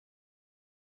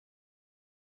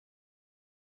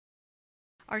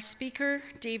Our speaker,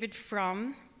 David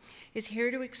Frum, is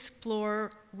here to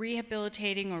explore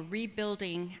rehabilitating or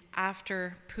rebuilding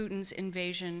after Putin's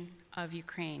invasion of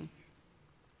Ukraine.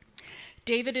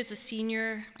 David is a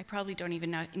senior, I probably don't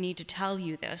even need to tell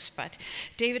you this, but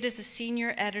David is a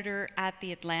senior editor at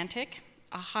The Atlantic,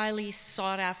 a highly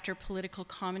sought-after political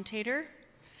commentator.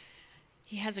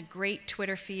 He has a great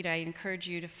Twitter feed. I encourage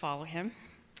you to follow him.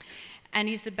 And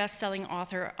he's the best-selling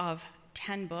author of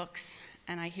 10 books,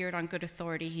 and I hear it on good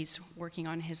authority he's working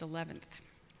on his 11th.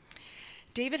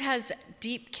 David has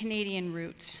deep Canadian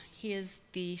roots. He is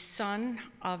the son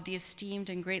of the esteemed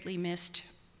and greatly missed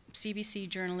CBC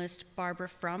journalist Barbara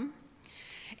Frum,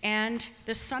 and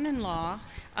the son-in-law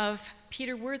of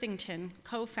Peter Worthington,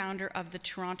 co-founder of the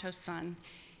Toronto Sun,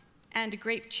 and a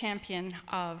great champion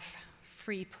of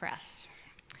free press.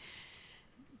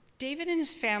 David and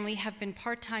his family have been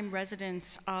part-time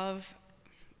residents of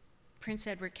Prince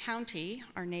Edward County,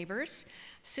 our neighbors,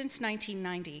 since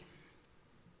 1990.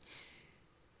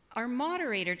 Our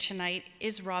moderator tonight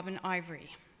is Robin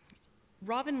Ivory.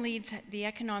 Robin leads the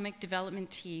Economic Development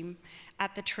Team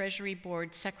at the Treasury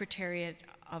Board Secretariat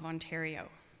of Ontario.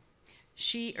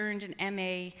 She earned an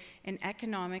MA in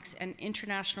Economics and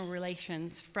International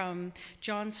Relations from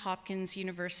Johns Hopkins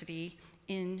University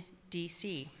in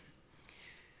DC.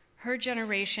 Her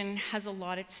generation has a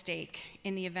lot at stake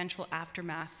in the eventual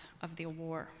aftermath of the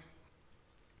war.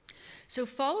 So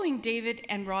following David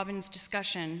and Robin's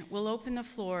discussion, we'll open the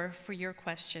floor for your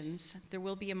questions. There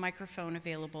will be a microphone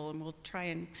available, and we'll try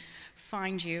and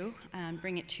find you and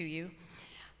bring it to you.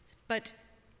 But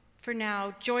for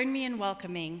now, join me in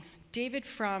welcoming David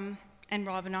Frum and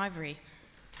Robin Ivory.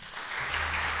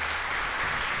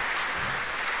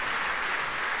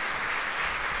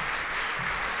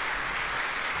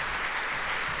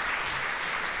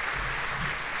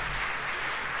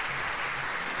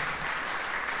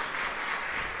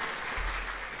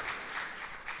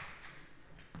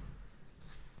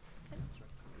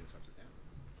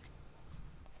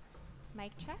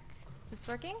 Mic check. Is this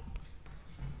working?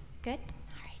 Good?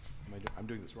 All right. I'm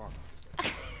doing this wrong.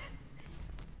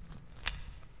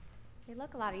 They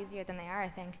look a lot easier than they are, I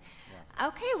think. Yes.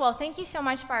 Okay, well, thank you so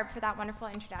much, Barb, for that wonderful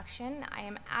introduction. I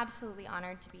am absolutely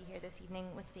honored to be here this evening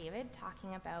with David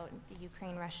talking about the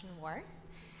Ukraine-Russian war.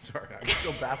 Sorry, I'm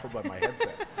still baffled by my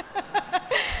headset.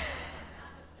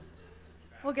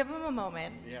 We'll give him a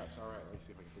moment. Yes, all right. Let me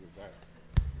see if I can figure this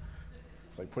out.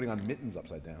 It's like putting on mittens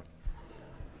upside down.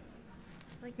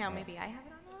 Like now, maybe I have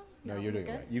it on wrong? No, you're doing it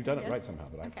good? right. You've done it Good? right somehow,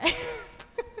 but Okay.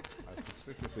 I've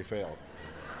conspicuously failed.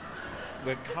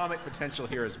 The comic potential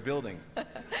here is building. All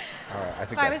right, I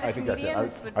think that's it. I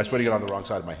was putting it on the wrong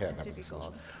side of my head. This would be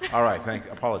gold. All right,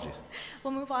 apologies.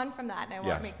 We'll move on from that, and I won't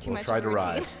Yes, make too we'll much try of a to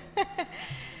routine.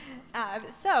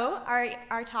 rise. So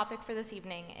our topic for this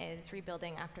evening is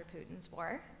rebuilding after Putin's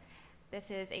war. This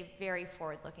is a very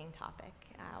forward-looking topic,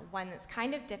 one that's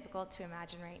kind of difficult to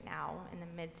imagine right now in the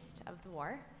midst of the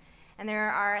war. And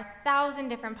there are 1,000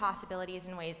 different possibilities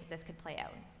and ways that this could play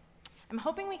out. I'm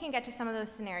hoping we can get to some of those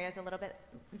scenarios a little bit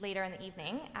later in the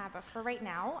evening, but for right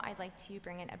now, I'd like to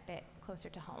bring it a bit closer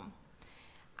to home.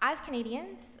 As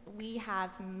Canadians, we have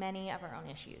many of our own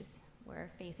issues. We're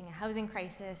facing a housing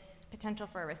crisis, potential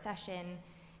for a recession,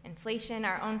 inflation,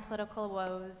 our own political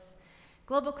woes.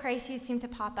 Global crises seem to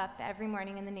pop up every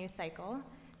morning in the news cycle.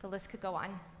 The list could go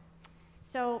on.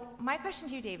 So my question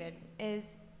to you, David, is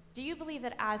do you believe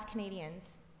that as Canadians,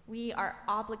 we are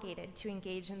obligated to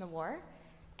engage in the war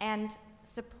and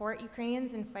support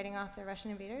Ukrainians in fighting off the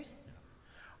Russian invaders?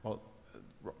 Well,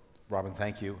 Robin,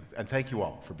 thank you. And thank you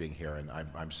all for being here. And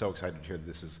I'm so excited to hear that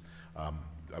this is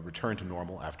a return to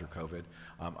normal after COVID.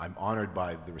 I'm honored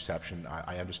by the reception.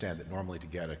 I understand that normally to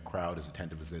get a crowd as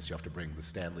attentive as this, you have to bring the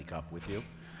Stanley Cup with you.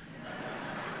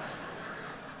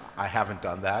 I haven't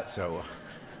done that, so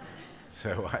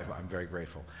I'm very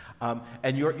grateful.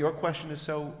 And your question is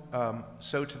so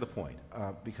to the point,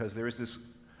 because there's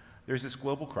this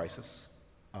global crisis.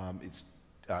 It's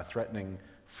threatening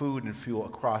food and fuel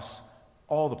across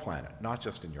all the planet, not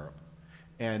just in Europe.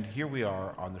 And here we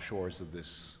are on the shores of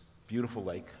this beautiful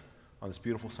lake, on this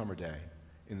beautiful summer day,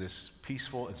 in this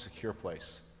peaceful and secure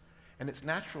place. And it's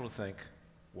natural to think,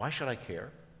 why should I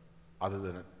care, other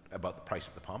than about the price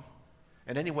at the pump?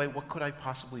 And anyway, what could I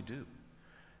possibly do?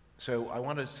 So I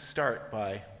want to start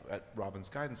by, at Robin's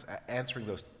guidance, answering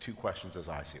those two questions as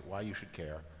I see it, why you should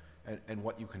care and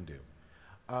what you can do.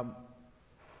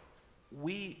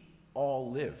 We all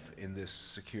live in this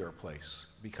secure place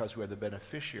because we are the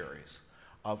beneficiaries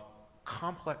of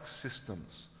complex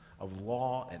systems of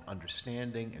law and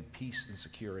understanding and peace and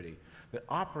security that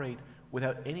operate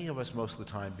without any of us most of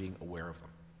the time being aware of them.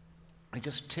 and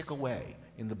just tick away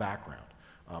in the background,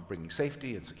 bringing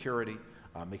safety and security,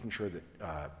 making sure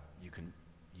that you can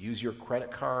use your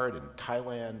credit card in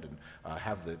Thailand and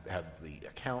have the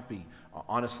account be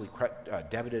honestly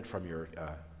debited from your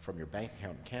bank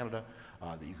account in Canada,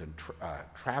 that you can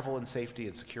travel in safety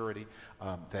and security,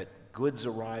 that goods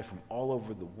arrive from all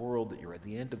over the world, that you're at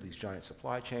the end of these giant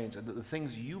supply chains, and that the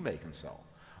things you make and sell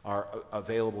are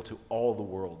available to all the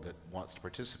world that wants to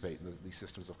participate in these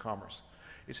systems of commerce.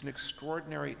 It's an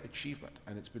extraordinary achievement,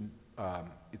 and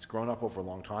it's grown up over a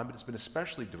long time, but it's been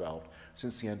especially developed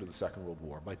since the end of the Second World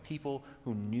War by people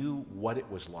who knew what it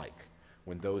was like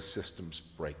when those systems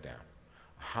break down,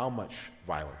 how much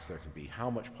violence there can be,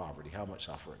 how much poverty, how much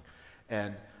suffering.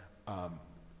 And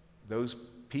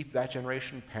that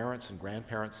generation, parents and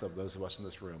grandparents of those of us in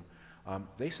this room,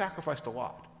 they sacrificed a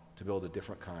lot to build a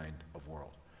different kind of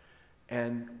world.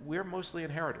 And we're mostly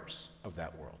inheritors of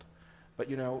that world. But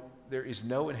you know, there is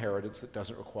no inheritance that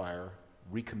doesn't require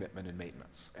recommitment and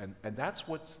maintenance. And that's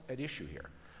what's at issue here.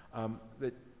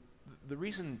 The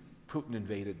reason Putin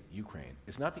invaded Ukraine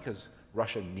is not because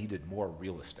Russia needed more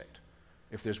real estate.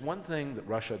 If there's one thing that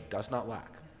Russia does not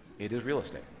lack, it is real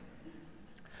estate.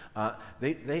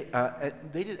 They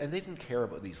didn't care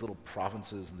about these little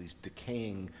provinces and these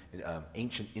decaying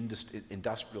ancient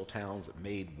industrial towns that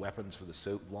made weapons for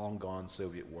the long-gone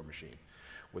Soviet war machine.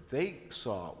 What they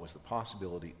saw was the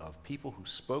possibility of people who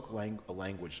spoke a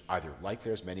language either like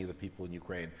theirs, many of the people in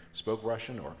Ukraine spoke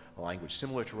Russian, or a language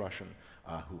similar to Russian,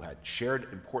 who had shared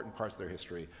important parts of their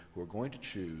history, who were going to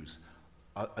choose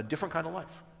a different kind of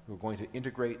life, who were going to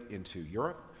integrate into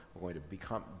Europe, who were going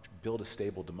to build a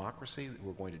stable democracy, who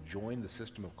were going to join the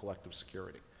system of collective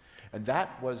security. And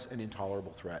that was an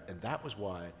intolerable threat, and that was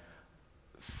why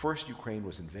first Ukraine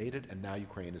was invaded, and now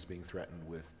Ukraine is being threatened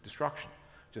with destruction.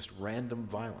 Just random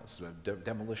violence,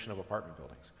 demolition of apartment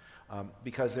buildings,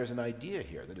 because there's an idea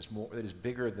here that is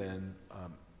bigger than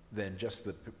just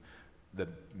the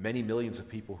many millions of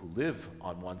people who live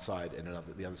on one side and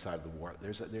the other side of the war.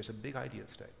 There's a big idea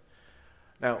at stake.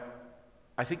 Now,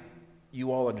 I think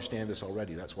you all understand this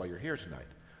already. That's why you're here tonight.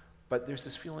 But there's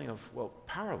this feeling of, well,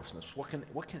 powerlessness. What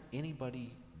can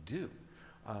anybody do?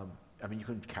 I mean, you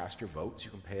can cast your votes, you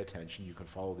can pay attention, you can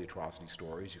follow the atrocity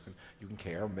stories, you can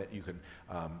care, you can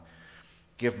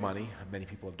give money. Many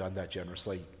people have done that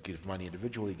generously. Give money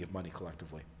individually, give money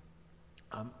collectively.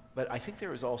 But I think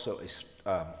there is also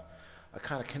a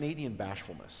kind of Canadian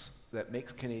bashfulness that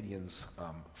makes Canadians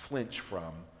flinch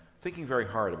from thinking very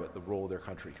hard about the role their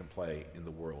country can play in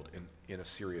the world in a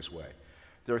serious way.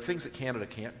 There are things that Canada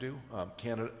can't do.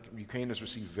 Ukraine has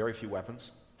received very few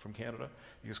weapons from Canada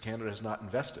because Canada has not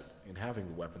invested in having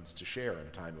the weapons to share in a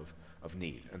time of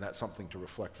need, and that's something to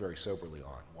reflect very soberly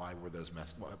on. Why were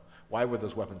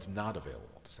those weapons not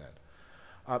available to send?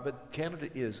 But Canada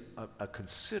is a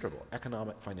considerable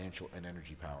economic, financial, and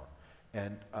energy power,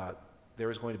 and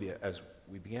there is going to be, as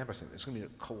we began by saying, there's going to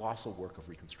be a colossal work of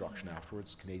reconstruction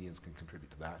afterwards. Canadians can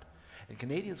contribute to that. And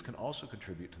Canadians can also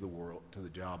contribute to the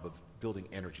job of building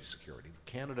energy security.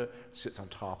 Canada sits on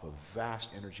top of vast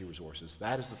energy resources.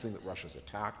 That is the thing that Russia's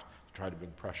attacked to try to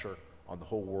bring pressure on the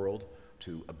whole world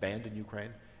to abandon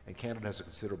Ukraine. And Canada has a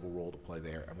considerable role to play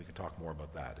there, and we can talk more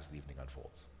about that as the evening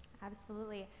unfolds.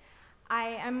 Absolutely.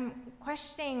 I am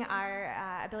questioning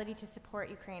our ability to support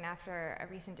Ukraine after a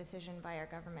recent decision by our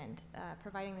government,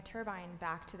 providing the turbine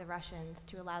back to the Russians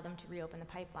to allow them to reopen the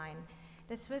pipeline.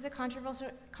 This was a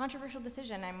controversial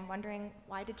decision. I'm wondering,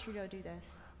 why did Trudeau do this?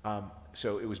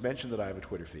 So it was mentioned that I have a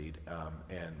Twitter feed,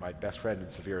 and my best friend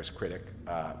and severest critic,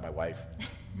 my wife,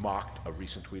 mocked a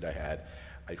recent tweet I had.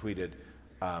 I tweeted,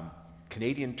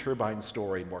 Canadian turbine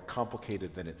story more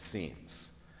complicated than it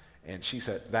seems. And she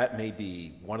said, that may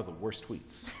be one of the worst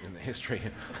tweets in the history.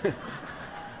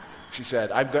 She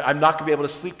said, I'm not going to be able to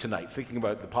sleep tonight thinking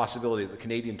about the possibility that the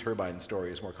Canadian turbine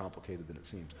story is more complicated than it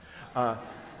seems.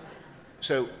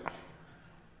 So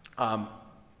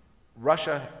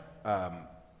Russia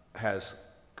has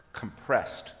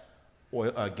compressed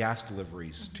gas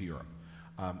deliveries to Europe.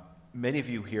 Many of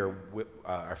you here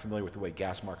are familiar with the way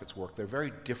gas markets work. They're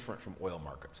very different from oil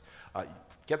markets. You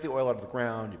get the oil out of the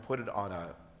ground, you put it on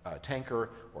a tanker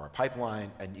or a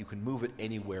pipeline, and you can move it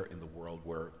anywhere in the world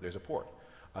where there's a port.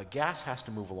 Gas has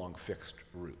to move along fixed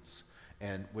routes.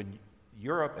 And when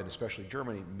Europe, and especially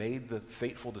Germany, made the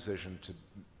fateful decision to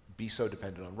be so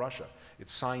dependent on Russia, it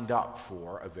signed up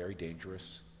for a very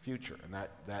dangerous future, and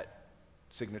that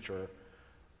signature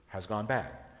has gone bad.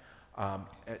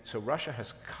 So Russia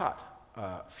has cut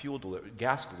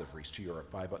gas deliveries to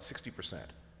Europe by about 60%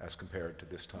 as compared to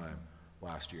this time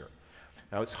last year.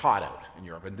 Now it's hot out in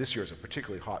Europe, and this year is a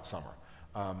particularly hot summer.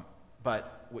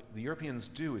 But what the Europeans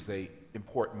do is they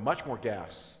import much more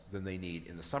gas than they need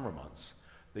in the summer months.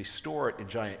 They store it in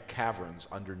giant caverns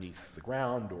underneath the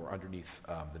ground or underneath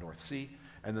the North Sea,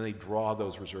 and then they draw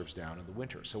those reserves down in the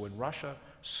winter. So when Russia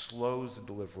slows the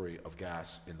delivery of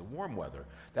gas in the warm weather,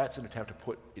 that's an attempt to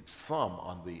put its thumb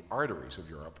on the arteries of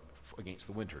Europe against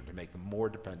the winter, to make them more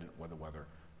dependent when the weather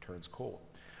turns cold.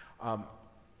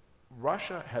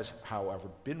 Russia has, however,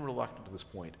 been reluctant to this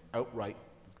point outright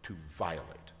to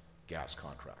violate gas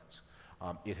contracts.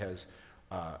 It has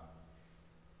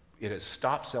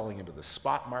stopped selling into the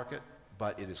spot market,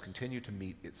 but it has continued to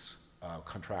meet its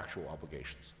contractual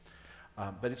obligations.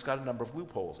 But it's got a number of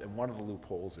loopholes, and one of the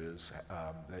loopholes is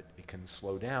that it can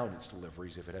slow down its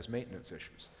deliveries if it has maintenance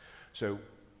issues. So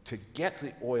to get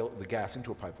the gas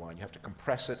into a pipeline, you have to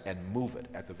compress it and move it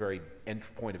at the very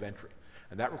point of entry.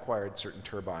 And that required certain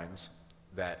turbines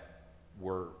that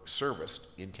were serviced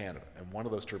in Canada. And one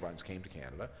of those turbines came to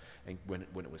Canada, and when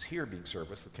it was here being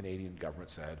serviced, the Canadian government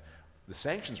said, the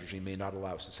sanctions regime may not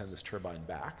allow us to send this turbine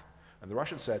back. And the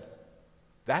Russians said,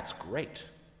 that's great.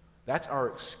 That's our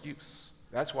excuse.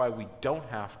 That's why we don't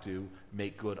have to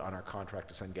make good on our contract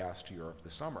to send gas to Europe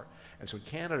this summer. And so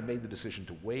Canada made the decision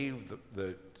to waive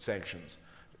the sanctions,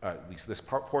 at least this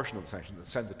portion of the sanctions, and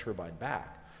send the turbine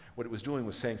back. What it was doing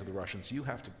was saying to the Russians, you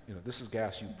have to, this is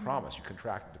gas you promised, you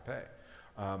contracted to pay,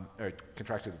 or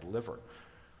contracted to deliver.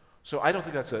 So I don't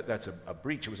think that's a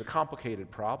breach. It was a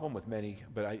complicated problem with many,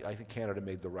 but I think Canada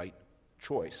made the right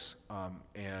choice.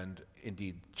 And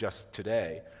indeed, just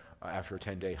today, after a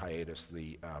 10-day hiatus,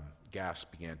 the gas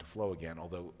began to flow again,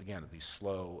 although, again, at these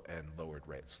slow and lowered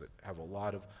rates that have a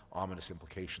lot of ominous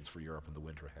implications for Europe in the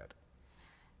winter ahead.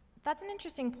 That's an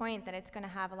interesting point, that it's going to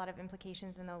have a lot of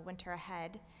implications in the winter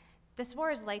ahead. This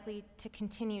war is likely to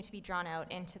continue to be drawn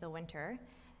out into the winter.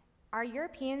 Are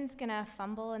Europeans going to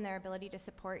fumble in their ability to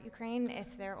support Ukraine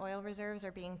if their oil reserves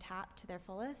are being tapped to their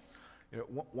fullest?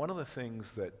 One of the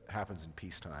things that happens in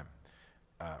peacetime,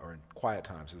 or in quiet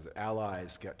times, is that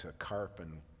allies get to carp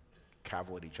and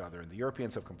cavil at each other, and the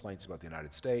Europeans have complaints about the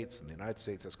United States, and the United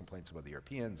States has complaints about the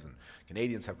Europeans, and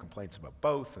Canadians have complaints about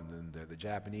both, and then the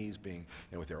Japanese being,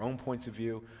 with their own points of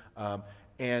view.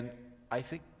 And I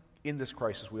think in this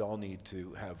crisis, we all need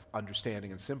to have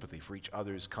understanding and sympathy for each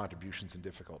other's contributions and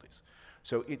difficulties.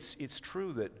 So it's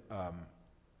true that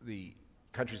the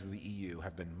countries of the EU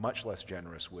have been much less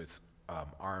generous with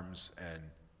arms and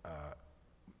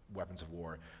weapons of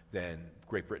war than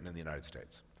Great Britain and the United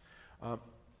States.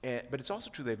 But it's also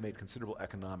true they've made considerable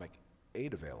economic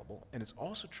aid available, and it's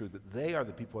also true that they are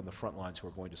the people on the front lines who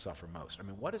are going to suffer most. I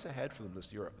mean, what is ahead for them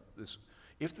this year?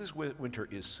 If this winter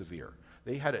is severe,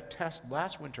 they had a test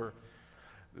last winter.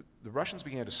 The Russians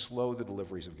began to slow the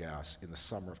deliveries of gas in the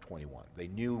summer of 21. They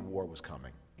knew war was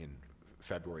coming in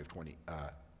February of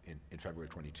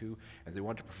 22, and they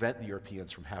wanted to prevent the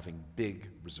Europeans from having big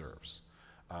reserves.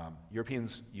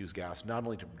 Europeans use gas not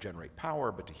only to generate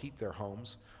power, but to heat their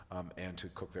homes and to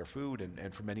cook their food,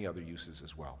 and for many other uses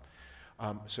as well.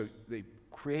 So they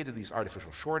created these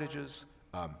artificial shortages,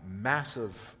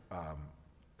 massive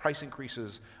price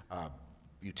increases,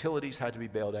 utilities had to be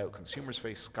bailed out, consumers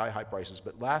faced sky-high prices,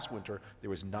 but last winter there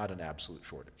was not an absolute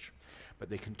shortage. But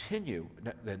they continue,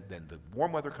 then the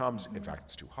warm weather comes, in fact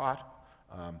it's too hot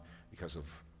because of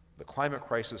the climate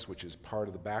crisis, which is part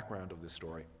of the background of this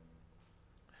story.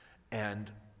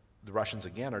 And the Russians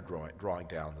again are drawing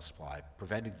down the supply,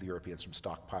 preventing the Europeans from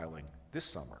stockpiling this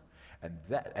summer. And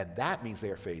that means they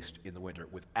are faced in the winter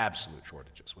with absolute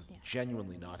shortages, with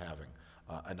genuinely not having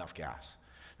enough gas.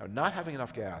 Now, not having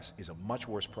enough gas is a much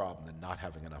worse problem than not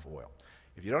having enough oil.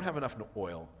 If you don't have enough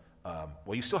oil,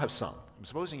 well, you still have some. I'm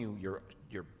supposing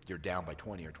you're down by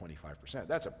 20 or 25%.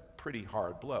 That's a pretty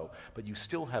hard blow, but you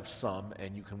still have some,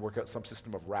 and you can work out some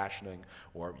system of rationing,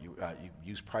 or you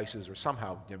use prices, or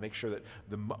somehow make sure that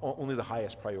only the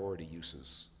highest priority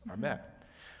uses are met.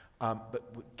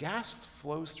 But gas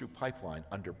flows through pipeline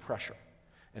under pressure,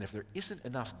 and if there isn't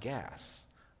enough gas,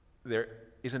 there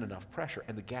isn't enough pressure,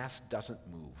 and the gas doesn't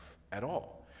move at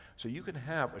all. So you can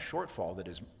have a shortfall that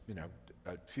is,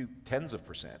 a few tens of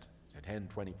percent, 10,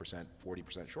 20%,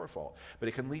 40% shortfall, but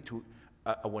it can lead to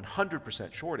a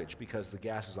 100% shortage because the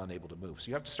gas is unable to move. So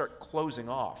you have to start closing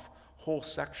off whole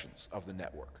sections of the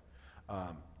network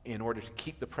in order to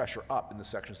keep the pressure up in the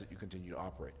sections that you continue to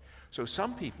operate. So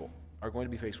some people are going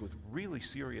to be faced with really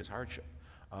serious hardship.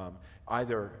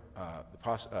 Either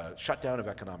the shutdown of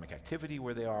economic activity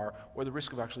where they are, or the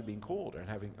risk of actually being cold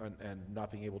and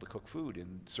not being able to cook food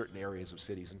in certain areas of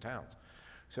cities and towns.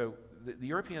 So the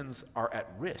Europeans are at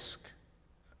risk.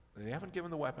 They haven't given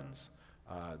the weapons,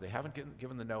 they haven't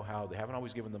given the know-how, they haven't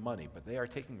always given the money, but they are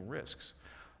taking risks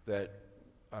that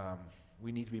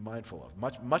we need to be mindful of.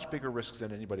 Much bigger risks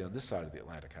than anybody on this side of the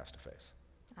Atlantic has to face.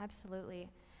 Absolutely.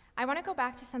 I want to go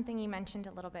back to something you mentioned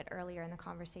a little bit earlier in the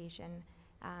conversation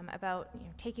about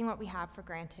taking what we have for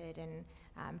granted and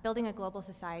building a global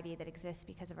society that exists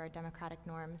because of our democratic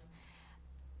norms.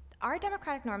 Our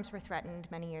democratic norms were threatened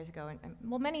many years ago, and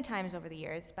well, many times over the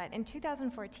years, but in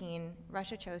 2014,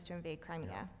 Russia chose to invade Crimea.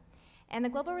 Yeah. And the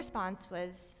global response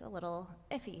was a little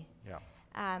iffy. Yeah.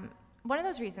 One of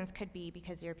those reasons could be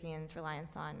because Europeans'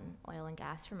 reliance on oil and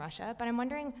gas from Russia, but I'm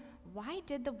wondering, why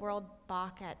did the world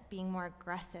balk at being more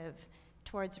aggressive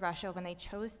towards Russia when they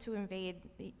chose to invade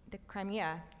the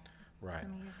Crimea so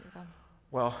many years ago?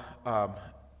 Well,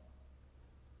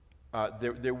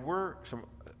 there were some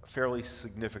fairly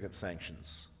significant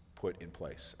sanctions put in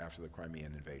place after the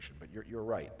Crimean invasion, but you're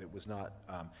right, it was not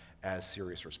as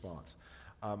serious a response.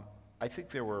 I think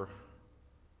there were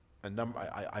a number,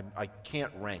 I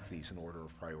can't rank these in order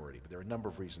of priority, but there are a number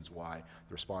of reasons why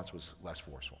the response was less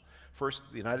forceful. First,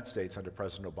 the United States under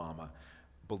President Obama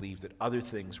believed that other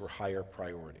things were higher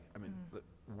priority. I mean,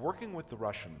 working with the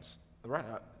Russians, you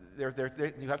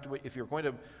have to, if you're going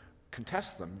to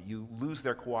contest them, you lose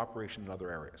their cooperation in other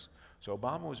areas. So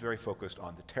Obama was very focused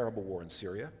on the terrible war in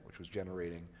Syria, which was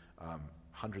generating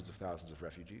hundreds of thousands of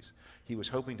refugees. He was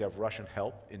hoping to have Russian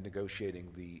help in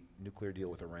negotiating the nuclear deal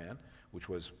with Iran, which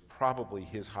was probably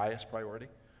his highest priority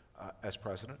as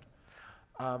president.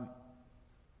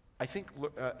 I think,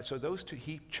 so those two,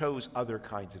 he chose other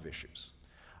kinds of issues.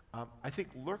 I think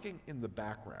lurking in the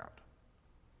background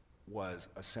was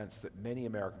a sense that many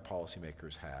American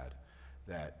policymakers had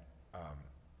that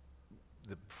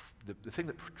the thing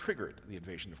that triggered the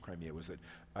invasion of Crimea was that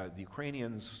the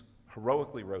Ukrainians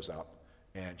heroically rose up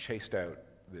and chased out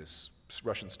this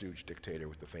Russian stooge dictator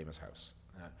with the famous house.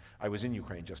 I was in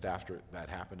Ukraine just after that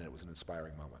happened, and it was an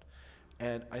inspiring moment.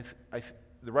 And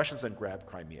the Russians then grabbed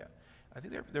Crimea. I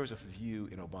think there was a view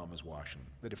in Obama's Washington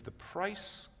that if the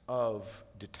price of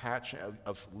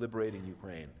liberating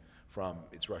Ukraine from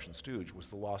its Russian stooge was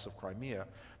the loss of Crimea,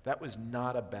 that was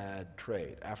not a bad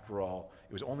trade. After all,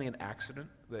 it was only an accident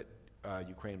that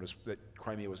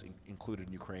Crimea was included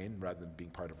in Ukraine rather than being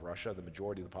part of Russia. The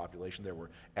majority of the population there were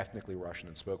ethnically Russian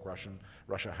and spoke Russian.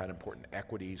 Russia had important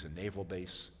equities, a naval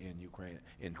base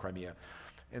in Crimea.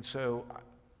 And so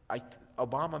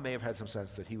Obama may have had some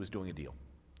sense that he was doing a deal.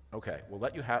 Okay, we'll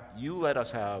let you let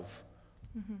us have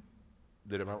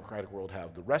the democratic world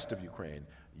have the rest of Ukraine.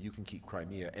 You can keep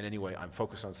Crimea. And anyway, I'm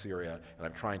focused on Syria, and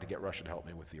I'm trying to get Russia to help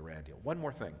me with the Iran deal. One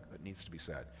more thing that needs to be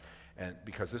said, and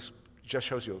because this just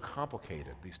shows you how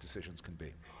complicated these decisions can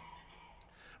be.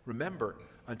 Remember,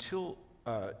 until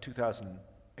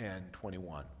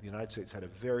 2021, the United States had a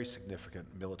very significant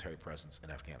military presence in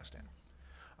Afghanistan.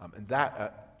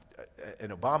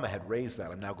 And Obama had raised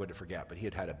that, I'm now going to forget, but he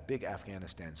had had a big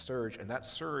Afghanistan surge, and that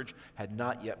surge had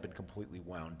not yet been completely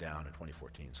wound down in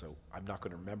 2014. So I'm not going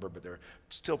to remember, but there are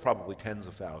still probably tens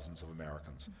of thousands of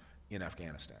Americans in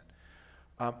Afghanistan.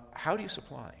 How do you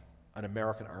supply an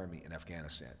American army in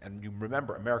Afghanistan? And you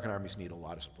remember, American armies need a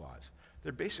lot of supplies.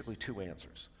 There are basically two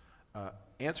answers.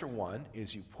 Answer one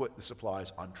is you put the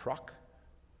supplies on truck.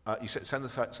 You send the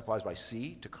supplies by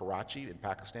sea to Karachi in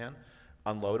Pakistan,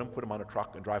 unload them, put them on a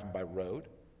truck, and drive them by road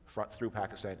through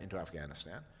Pakistan into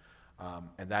Afghanistan.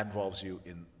 And that involves you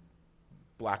in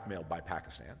blackmail by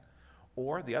Pakistan.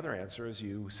 Or the other answer is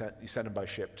you send them by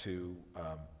ship to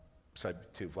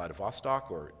Vladivostok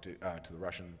or to the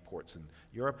Russian ports in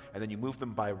Europe, and then you move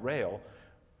them by rail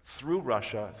through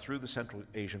Russia, through the Central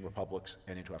Asian republics,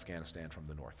 and into Afghanistan from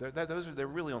the north. There are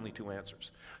really only two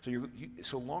answers. So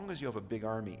so long as you have a big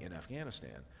army in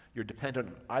Afghanistan, you're dependent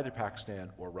on either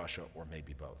Pakistan or Russia, or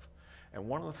maybe both. And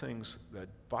one of the things that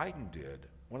Biden did,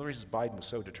 one of the reasons Biden was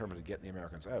so determined to get the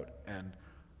Americans out, and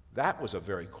that was a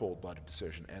very cold-blooded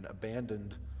decision, and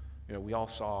abandoned, we all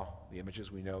saw the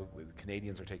images. We know the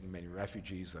Canadians are taking many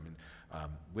refugees. I mean,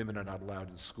 women are not allowed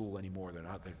in school anymore.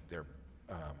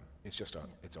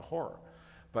 It's a horror.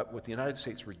 But what the United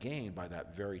States regained by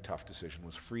that very tough decision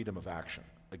was freedom of action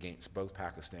against both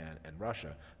Pakistan and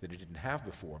Russia that it didn't have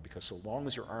before, because so long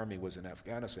as your army was in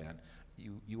Afghanistan,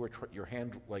 your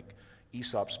hand, like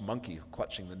Aesop's monkey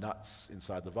clutching the nuts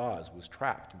inside the vase, was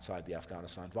trapped inside the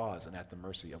Afghanistan vase and at the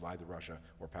mercy of either Russia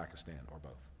or Pakistan or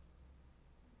both.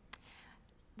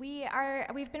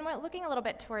 We've been looking a little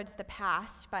bit towards the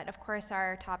past, but of course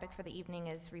our topic for the evening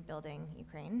is rebuilding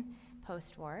Ukraine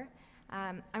post-war.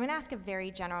 I'm going to ask a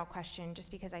very general question, just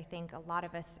because I think a lot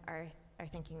of us are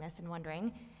thinking this and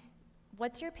wondering,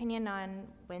 what's your opinion on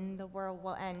when the war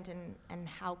will end, and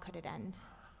how could it end?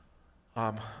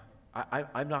 I'm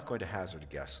not going to hazard a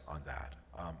guess on that.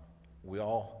 We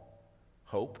all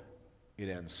hope it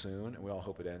ends soon, and we all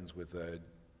hope it ends with the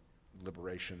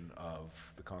liberation of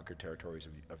the conquered territories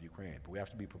of Ukraine. But we have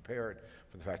to be prepared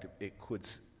for the fact that it could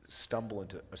stumble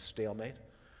into a stalemate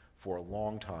for a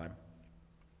long time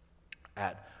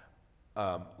at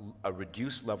a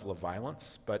reduced level of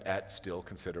violence, but at still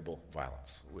considerable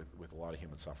violence with a lot of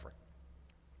human suffering.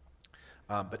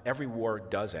 But every war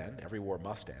does end, every war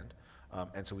must end,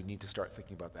 and so we need to start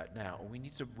thinking about that now. And we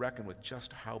need to reckon with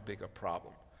just how big a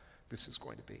problem this is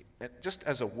going to be. And just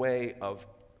as a way of,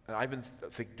 and I've been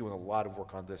doing a lot of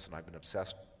work on this, and I've been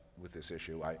obsessed with this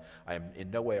issue. I am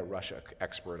in no way a Russia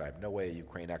expert, I have no way a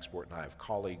Ukraine expert, and I have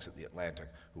colleagues at the Atlantic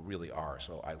who really are,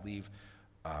 so I leave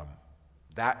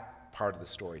that part of the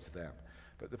story to them.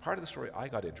 But the part of the story I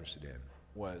got interested in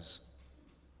was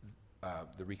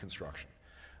the Reconstruction.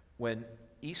 When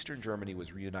Eastern Germany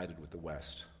was reunited with the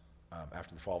West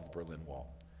after the fall of the Berlin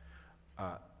Wall,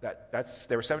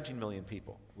 there were 17 million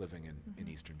people living in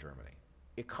Eastern Germany.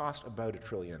 It cost about $1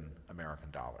 trillion American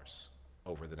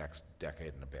over the next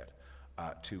decade and a bit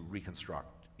to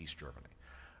reconstruct East Germany.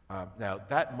 Now,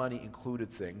 that money included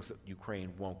things that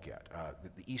Ukraine won't get.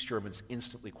 The East Germans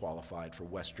instantly qualified for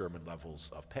West German levels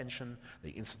of pension. They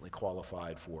instantly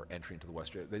qualified for entry into the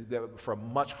West German, for a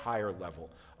much higher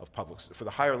level of for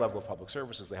the higher level of public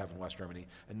services they have in West Germany,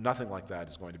 and nothing like that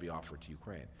is going to be offered to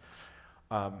Ukraine.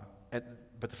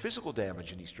 But the physical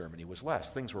damage in East Germany was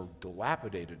less. Things were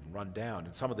dilapidated and run down,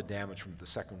 and some of the damage from the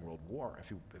Second World War.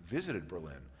 If you visited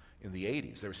Berlin in the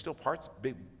 80s, there were still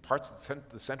big parts of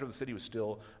the center of the city was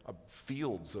still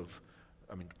fields of,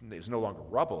 I mean, it was no longer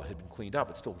rubble, it had been cleaned up,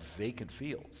 it's still vacant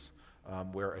fields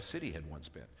where a city had once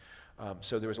been.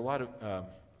 So there was a lot of,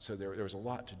 there was a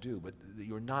lot to do, but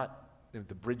you're not,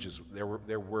 the bridges, there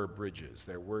were bridges,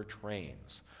 there were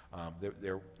trains,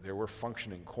 there were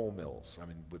functioning coal mills, I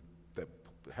mean, with the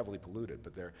heavily polluted,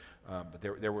 but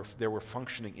there were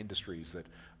functioning industries that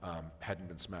hadn't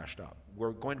been smashed up.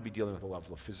 We're going to be dealing with a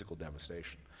level of physical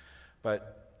devastation,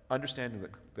 but understanding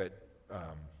that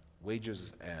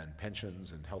wages and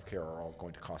pensions and healthcare are all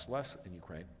going to cost less in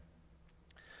Ukraine,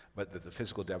 but that the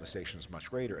physical devastation is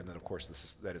much greater, and then of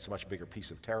course that it's a much bigger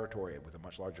piece of territory with a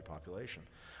much larger population.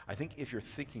 I think if you're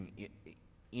thinking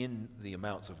in the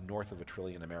amounts of north of $1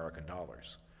 trillion American,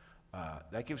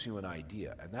 that gives you an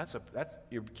idea, and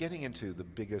you're getting into the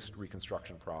biggest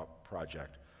reconstruction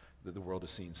project that the world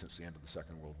has seen since the end of the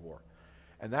Second World War.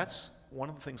 And that's one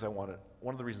of the things one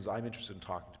of the reasons I'm interested in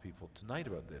talking to people tonight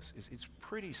about this is it's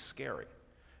pretty scary.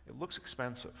 It looks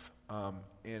expensive, and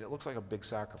it looks like a big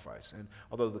sacrifice. And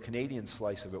although the Canadian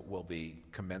slice of it will be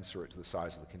commensurate to the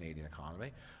size of the Canadian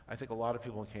economy, I think a lot of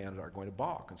people in Canada are going to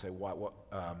balk and say,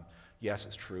 yes,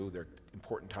 it's true, there are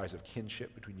important ties of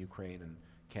kinship between Ukraine and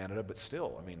Canada, but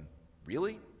still, I mean,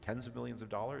 really? Tens of millions of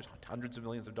dollars, hundreds of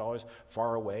millions of dollars,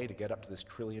 far away to get up to this $1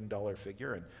 trillion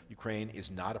figure, and Ukraine is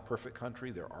not a perfect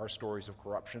country. There are stories of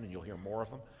corruption, and you'll hear more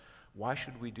of them. Why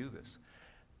should we do this?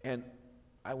 And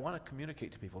I want to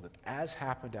communicate to people that as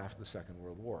happened after the Second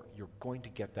World War, you're going to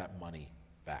get that money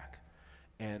back.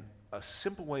 And a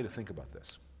simple way to think about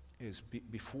this is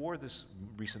before this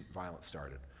recent violence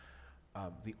started,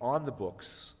 the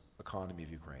on-the-books economy of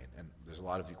Ukraine, and there's a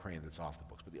lot of Ukraine that's off the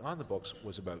books, but the on the books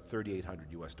was about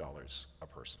 $3,800 a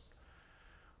person,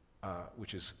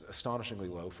 which is astonishingly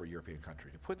low for a European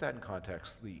country. To put that in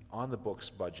context, the on the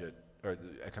books budget, or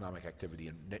the economic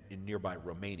activity in nearby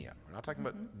Romania, we're not talking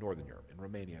about Northern Europe, in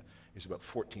Romania is about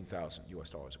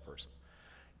 $14,000 a person.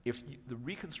 If the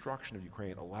reconstruction of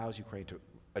Ukraine allows Ukraine to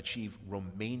achieve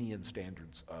Romanian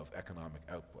standards of economic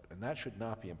output, and that should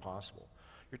not be impossible,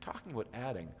 you're talking about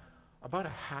adding about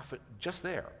 $500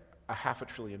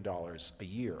 billion a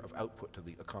year of output to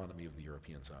the economy of the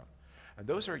European zone. And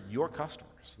those are your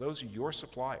customers, those are your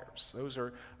suppliers, those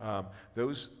are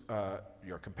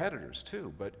your competitors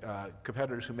too, but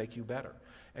competitors who make you better.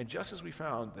 And just as we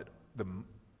found that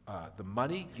the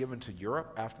money given to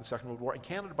Europe after the Second World War, and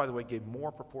Canada, by the way, gave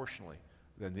more proportionally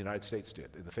than the United States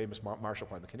did. In the famous Marshall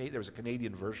Plan, there was a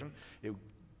Canadian version. It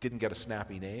didn't get a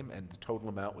snappy name, and the total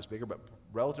amount was bigger, but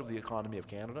relative to the economy of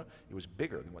Canada, it was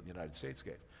bigger than what the United States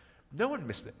gave. No one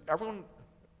missed it.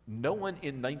 No one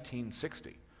in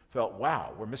 1960 felt,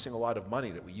 wow, we're missing a lot of money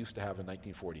that we used to have in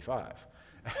 1945.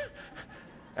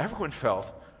 Everyone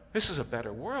felt, this is a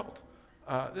better world.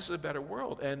 This is a better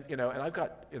world. And, and I've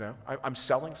got, I'm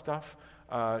selling stuff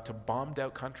to bombed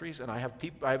out countries, and I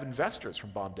have investors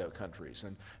from bombed out countries,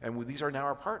 and these are now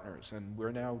our partners, and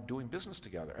we're now doing business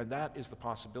together, and that is the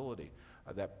possibility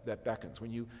that beckons.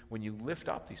 When you lift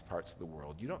up these parts of the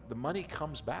world, the money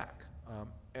comes back,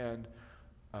 and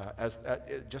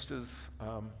just as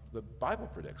the Bible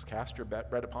predicts, cast your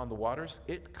bread upon the waters,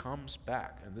 it comes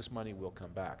back, and this money will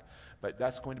come back. But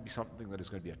that's going to be something that is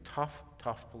going to be a tough,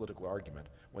 tough political argument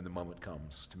when the moment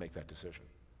comes to make that decision.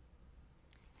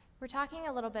 We're talking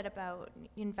a little bit about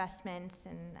investments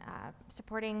and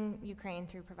supporting Ukraine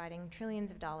through providing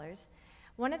trillions of dollars.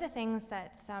 One of the things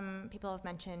that some people have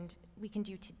mentioned we can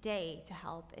do today to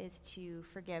help is to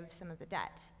forgive some of the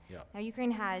debt. Yeah. Now,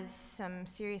 Ukraine has some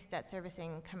serious debt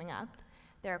servicing coming up.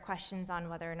 There are questions on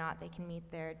whether or not they can meet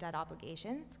their debt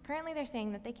obligations. Currently, they're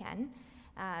saying that they can,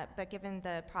 but given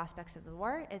the prospects of the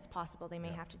war, it's possible they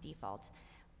may have to default.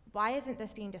 Why isn't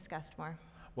this being discussed more?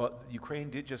 Well, Ukraine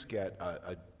did just get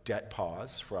a debt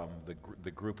pause from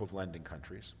the group of lending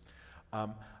countries.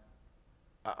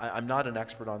 I'm not an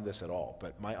expert on this at all,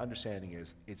 but my understanding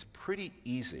is it's pretty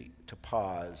easy to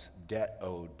pause debt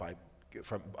owed by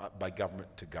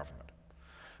government to government.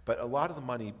 But a lot of the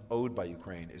money owed by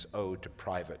Ukraine is owed to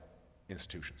private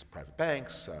institutions, private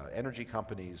banks, energy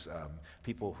companies,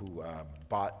 people who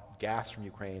bought gas from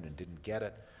Ukraine and didn't get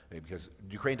it, because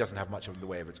Ukraine doesn't have much in the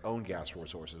way of its own gas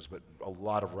resources, but a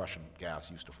lot of Russian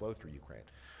gas used to flow through Ukraine.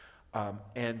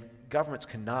 And governments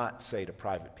cannot say to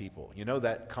private people, you know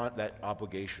that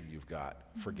obligation you've got,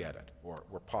 forget it, or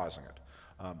we're pausing it.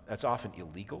 That's often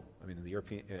illegal. I mean, in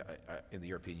the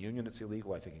European Union it's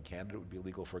illegal. I think in Canada it would be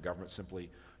illegal for a government simply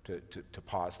to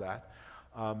pause that.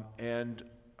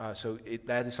 So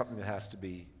that is something that has to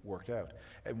be worked out.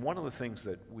 And one of the things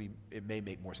that it may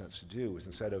make more sense to do is,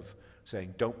 instead of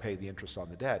saying don't pay the interest on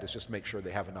the debt, is just make sure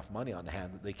they have enough money on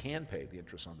hand that they can pay the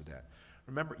interest on the debt.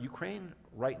 Remember, Ukraine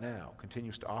right now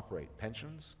continues to operate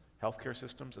pensions, healthcare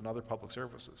systems, and other public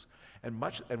services. And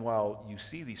while you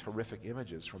see these horrific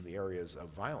images from the areas of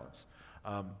violence,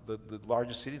 the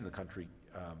largest city in the country,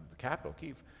 the capital,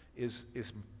 Kyiv, is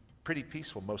pretty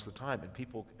peaceful most of the time, and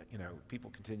people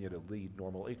continue to lead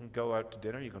normal. You can go out to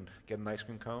dinner, you can get an ice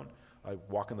cream cone,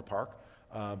 walk in the park.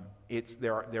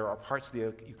 There are parts of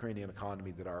the Ukrainian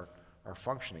economy that are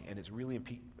functioning, and it's really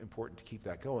important to keep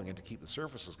that going and to keep the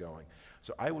services going.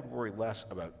 So I would worry less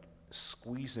about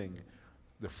squeezing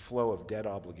the flow of debt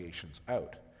obligations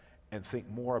out and think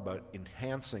more about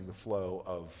enhancing the flow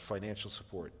of financial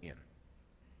support in.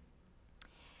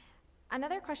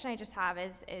 Another question I just have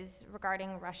is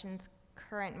regarding Russians'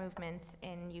 current movements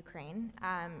in Ukraine.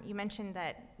 You mentioned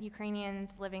that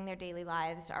Ukrainians living their daily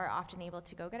lives are often able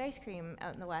to go get ice cream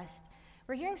out in the West.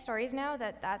 We're hearing stories now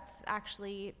that that's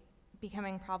actually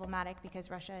becoming problematic because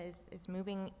Russia is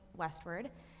moving westward,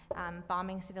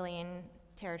 bombing civilian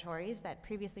territories that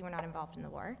previously were not involved in the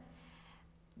war.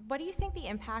 What do you think the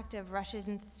impact of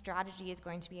Russian strategy is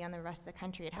going to be on the rest of the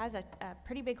country? It has a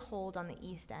pretty big hold on the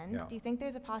east end. Yeah. Do you think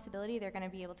there's a possibility they're going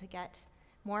to be able to get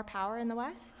more power in the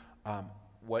West?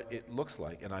 What it looks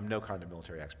like, and I'm no kind of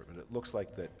military expert, but it looks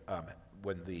like that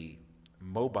when the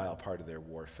mobile part of their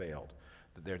war failed,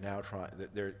 that they're now trying,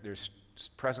 that their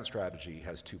present strategy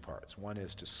has two parts. One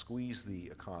is to squeeze the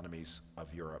economies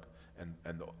of Europe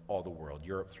and all the world,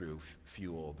 Europe through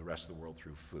fuel, the rest of the world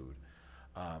through food,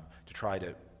 to try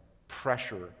to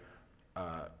pressure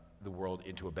the world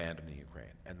into abandoning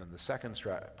Ukraine. And then the second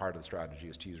part of the strategy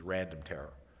is to use random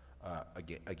terror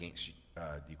against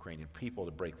the Ukrainian people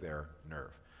to break their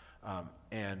nerve.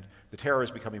 And the terror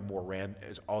is becoming more random.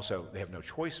 Also, they have no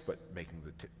choice but making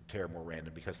the terror more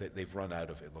random because they've run out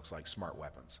of, it looks like, smart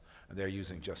weapons. And they're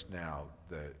using just now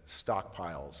the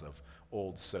stockpiles of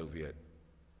old Soviet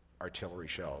artillery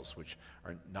shells, which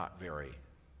are not very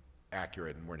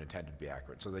accurate and weren't intended to be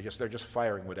accurate. So they're just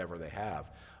firing whatever they have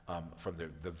from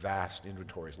the vast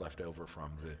inventories left over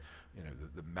from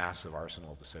the massive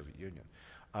arsenal of the Soviet Union.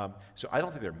 So I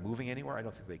don't think they're moving anywhere. I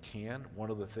don't think they can.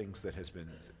 One of the things that has been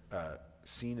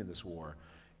seen in this war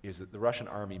is that the Russian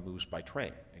army moves by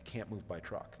train. It can't move by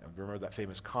truck. And remember that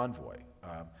famous convoy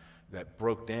that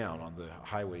broke down on the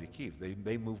highway to Kyiv.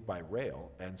 They moved by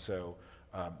rail, and so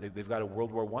they've got a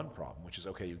World War I problem, which is,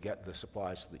 okay, you get the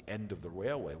supplies to the end of the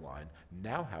railway line.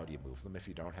 Now how do you move them if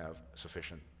you don't have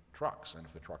sufficient trucks, and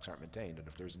if the trucks aren't maintained, and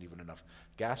if there isn't even enough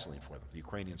gasoline for them? The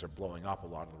Ukrainians are blowing up a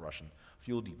lot of the Russian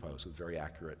fuel depots with very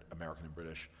accurate American and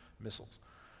British missiles.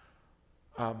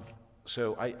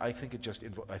 So I think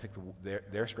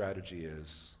their strategy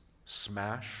is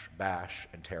smash, bash,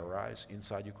 and terrorize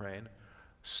inside Ukraine,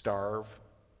 starve,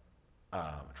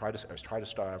 try to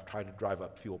starve, try to drive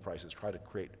up fuel prices, try to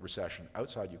create recession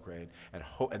outside Ukraine,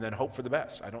 and then hope for the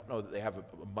best. I don't know that they have a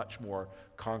much more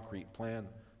concrete plan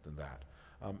than that.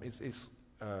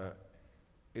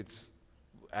 It's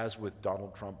as with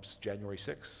Donald Trump's January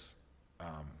 6th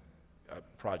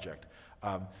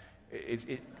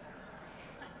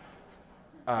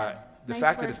the Nice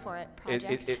fact word that for it,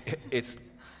 project. it's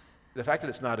the fact that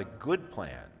it's not a good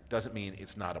plan doesn't mean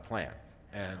it's not a plan.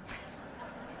 And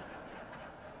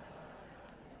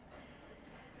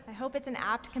I hope it's an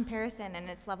apt comparison in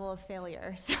its level of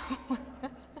failure. So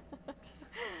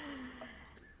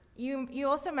you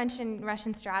also mentioned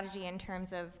Russian strategy in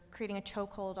terms of creating a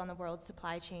chokehold on the world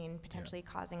supply chain, potentially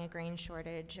causing a grain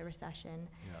shortage, a recession.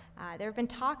 There have been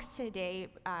talks today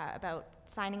about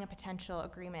signing a potential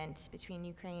agreement between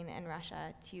Ukraine and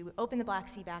Russia to open the Black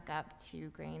Sea back up to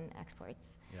grain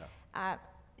exports.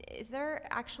 Is there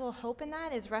actual hope in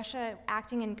that? Is Russia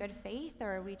acting in good faith,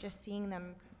 or are we just seeing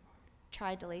them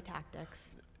try delay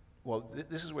tactics? well,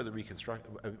 this is where the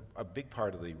a big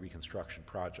part of the reconstruction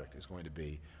project is going to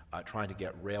be trying to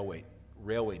get railway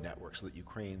networks so that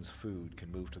Ukraine's food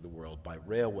can move to the world by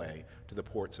railway to the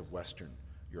ports of Western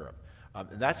Europe.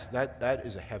 And that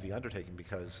is a heavy undertaking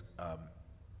because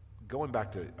going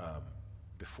back to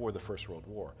before the First World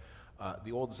War,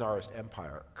 the old Tsarist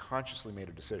Empire consciously made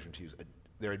a decision to use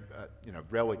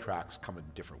railway tracks come in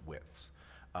different widths.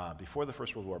 Before the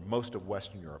First World War, most of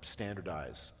Western Europe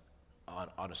standardized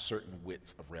on a certain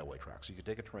width of railway tracks. So you could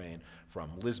take a train from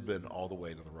Lisbon all the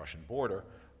way to the Russian border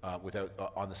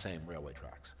on the same railway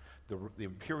tracks. The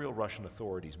Imperial Russian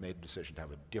authorities made a decision to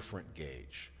have a different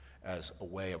gauge as a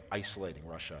way of isolating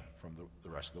Russia from the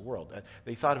rest of the world. And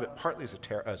they thought of it partly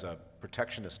as a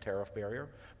protectionist tariff barrier,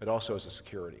 but also as a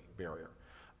security barrier.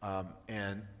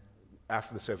 And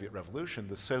after the Soviet Revolution,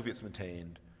 the Soviets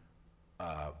maintained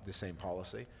the same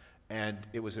policy. And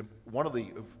it was one of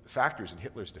the factors in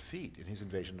Hitler's defeat in his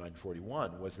invasion in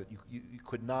 1941 was that you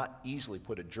could not easily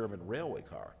put a German railway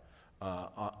car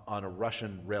on a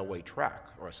Russian railway track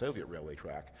or a Soviet railway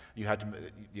track. You had to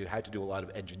do a lot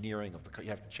of engineering of the car. You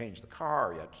have to change the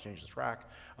car, you have to change the track,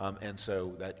 and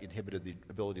so that inhibited the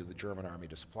ability of the German army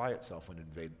to supply itself when it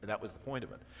invaded. And that was the point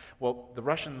of it. Well, the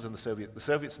Russians and the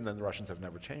Soviets and then the Russians have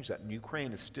never changed that, and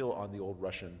Ukraine is still on the old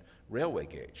Russian railway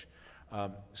gauge.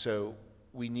 So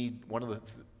we need, one of the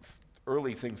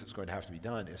early things that's going to have to be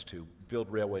done is to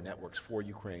build railway networks for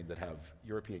Ukraine that have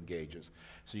European gauges,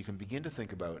 so you can begin to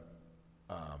think about,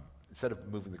 instead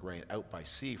of moving the grain out by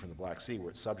sea from the Black Sea, where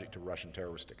it's subject to Russian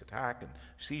terroristic attack and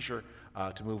seizure,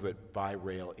 to move it by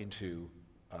rail into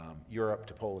Europe,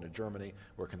 to Poland and Germany,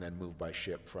 where it can then move by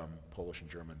ship from Polish and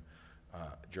German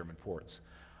ports.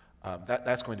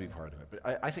 That's going to be part of it. But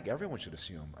I think everyone should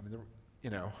assume, I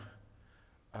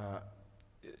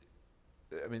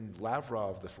mean,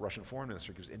 Lavrov, the Russian foreign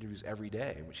minister, gives interviews every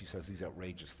day in which he says these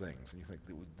outrageous things, and you think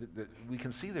that we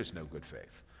can see there's no good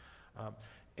faith.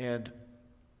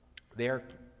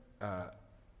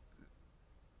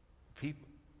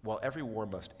 While every war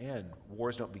must end,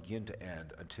 wars don't begin to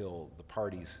end until the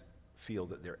parties feel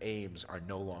that their aims are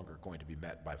no longer going to be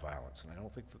met by violence. And I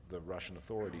don't think that the Russian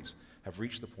authorities have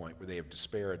reached the point where they have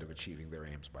despaired of achieving their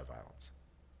aims by violence.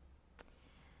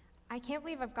 I can't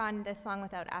believe I've gone this long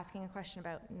without asking a question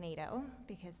about NATO,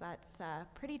 because that's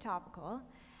pretty topical.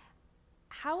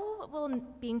 How will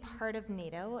being part of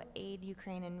NATO aid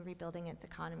Ukraine in rebuilding its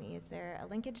economy? Is there a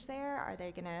linkage there? Are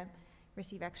they going to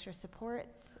receive extra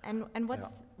supports? And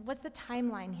what's the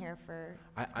timeline here for?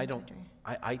 I doubt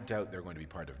they're going to be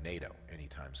part of NATO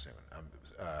anytime soon.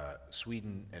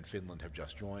 Sweden and Finland have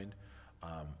just joined.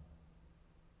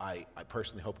 I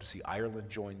personally hope to see Ireland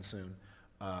join soon,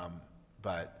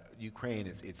 but Ukraine,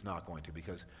 it's not going to,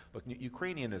 because, look,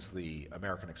 Ukrainian is the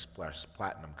American Express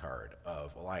Platinum card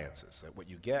of alliances. What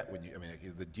you get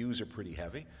the dues are pretty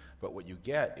heavy, but what you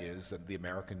get is the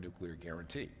American nuclear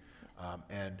guarantee.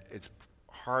 And it's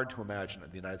hard to imagine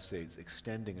the United States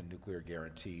extending a nuclear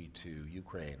guarantee to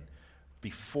Ukraine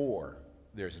before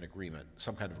there's an agreement,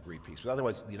 some kind of agreed peace. But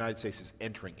otherwise, the United States is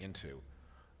entering into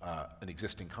an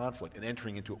existing conflict and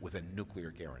entering into it with a nuclear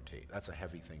guarantee. That's a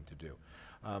heavy thing to do.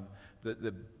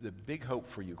 The big hope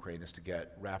for Ukraine is to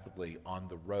get rapidly on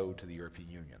the road to the European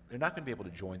Union. They're not going to be able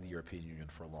to join the European Union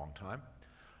for a long time,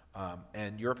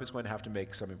 and Europe is going to have to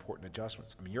make some important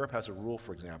adjustments. I mean, Europe has a rule,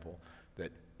 for example,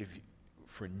 that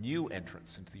for new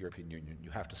entrants into the European Union,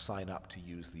 you have to sign up to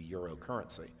use the euro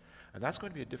currency, and that's going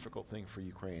to be a difficult thing for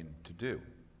Ukraine to do.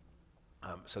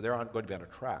 So they're going to be on a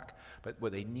track, but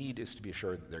what they need is to be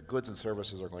assured that their goods and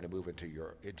services are going to move into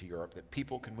Europe, that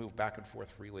people can move back and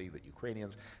forth freely, that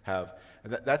Ukrainians have,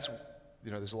 and that's,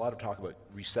 there's a lot of talk about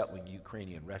resettling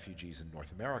Ukrainian refugees in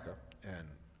North America, and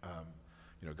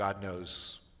God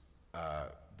knows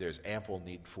there's ample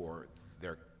need for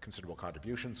their considerable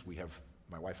contributions.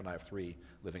 My wife and I have 3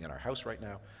 living in our house right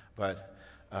now, but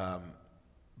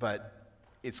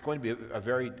it's going to be a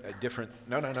very different.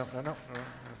 No.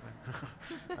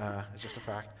 It's just a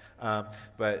fact.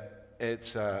 But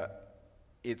it's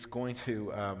it's going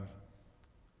to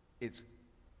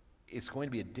it's going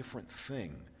to be a different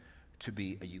thing to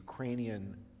be a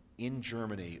Ukrainian in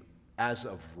Germany as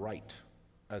of right,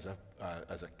 as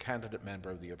a candidate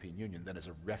member of the European Union, than as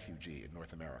a refugee in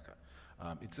North America.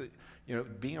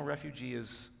 Being a refugee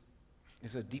is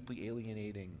a deeply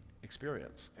alienating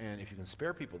experience, and if you can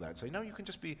spare people that, say no, you can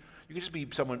just be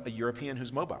a European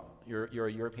who's mobile. You're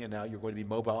a European now. You're going to be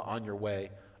mobile on your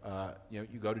way.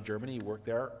 You go to Germany, you work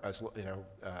there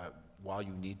while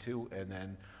you need to, and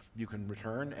then you can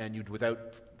return, and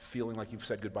without feeling like you've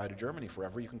said goodbye to Germany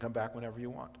forever, you can come back whenever you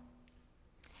want.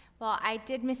 Well, I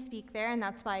did misspeak there, and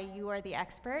that's why you are the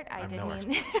expert. I did no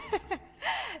mean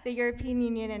the European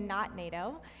Union and not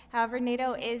NATO. However,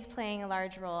 NATO is playing a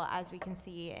large role, as we can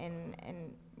see, in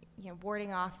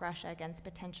warding off Russia against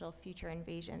potential future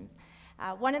invasions.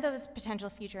 One of those potential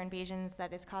future invasions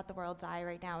that has caught the world's eye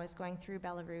right now is going through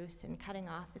Belarus and cutting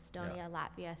off Estonia,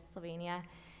 Latvia, Slovenia.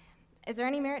 Is there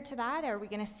any merit to that? Are we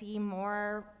going to see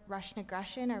more Russian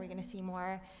aggression? Are we going to see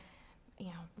more,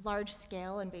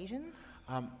 large-scale invasions?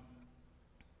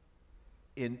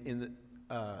 In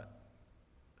the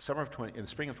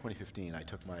spring of 2015, I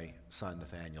took my son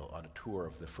Nathaniel on a tour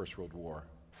of the First World War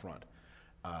front,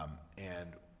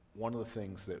 and one of the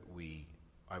things that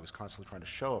I was constantly trying to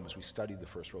show him as we studied the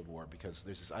First World War, because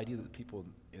there's this idea that the people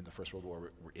in the First World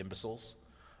War were imbeciles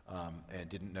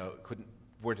and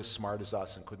weren't as smart as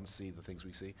us and couldn't see the things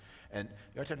we see. And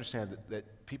you have to understand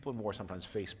that people in war sometimes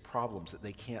face problems that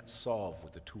they can't solve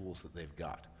with the tools that they've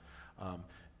got.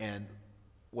 And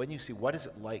when you see what is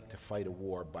it like to fight a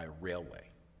war by railway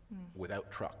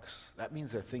without trucks, that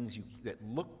means there are things that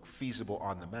look feasible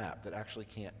on the map that actually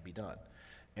can't be done.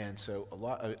 And so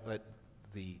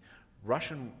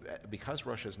because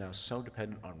Russia is now so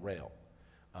dependent on rail,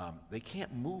 they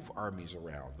can't move armies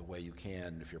around the way you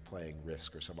can if you're playing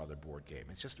Risk or some other board game.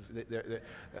 It's just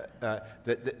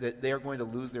they are going to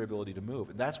lose their ability to move,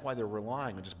 and that's why they're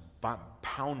relying on just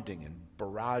pounding and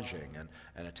barraging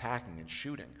and attacking and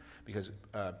shooting. Because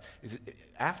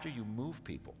after you move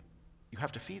people, you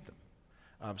have to feed them.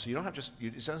 So you don't have it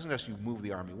doesn't just you move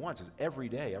the army once. It's every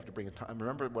day you have to bring a ton.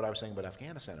 Remember what I was saying about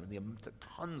Afghanistan. I mean, the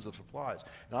tons of supplies.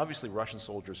 And obviously, Russian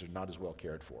soldiers are not as well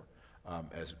cared for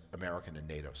as American and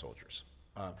NATO soldiers.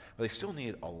 But they still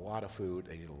need a lot of food.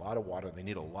 They need a lot of water. They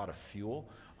need a lot of fuel,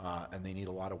 and they need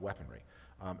a lot of weaponry.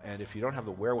 And if you don't have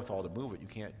the wherewithal to move it, you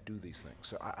can't do these things.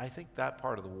 So I think that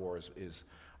part of the war is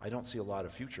I don't see a lot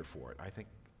of future for it. I think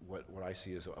what I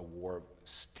see is a war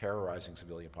terrorizing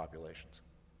civilian populations.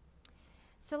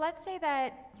 So let's say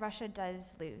that Russia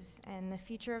does lose, and the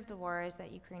future of the war is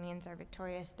that Ukrainians are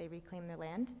victorious, they reclaim their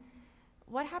land.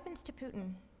 What happens to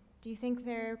Putin? Do you think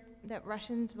that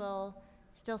Russians will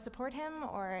still support him,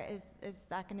 or is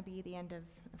that going to be the end of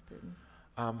Putin?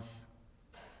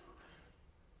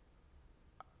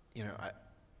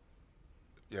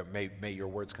 May your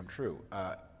words come true.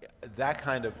 It's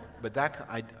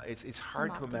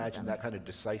hard to imagine that kind of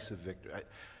decisive victory.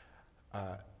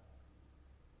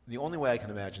 The only way I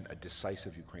can imagine a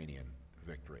decisive Ukrainian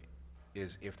victory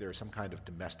is if there is some kind of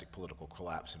domestic political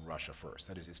collapse in Russia first.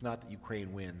 That is, it's not that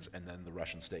Ukraine wins and then the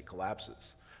Russian state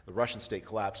collapses. The Russian state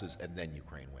collapses and then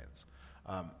Ukraine wins.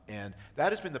 And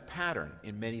that has been the pattern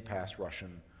in many past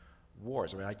Russian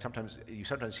wars. I mean, you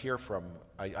sometimes hear from,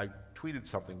 I tweeted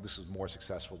something, this is more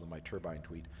successful than my turbine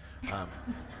tweet.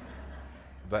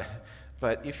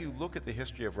 But if you look at the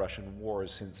history of Russian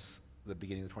wars since the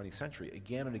beginning of the 20th century,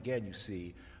 again and again you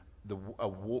see that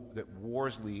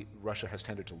Russia has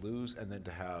tended to lose and then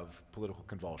to have political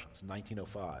convulsions. In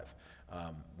 1905,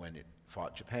 when it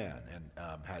fought Japan and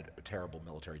had a terrible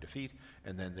military defeat,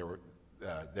 and then there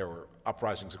were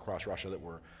uprisings across Russia that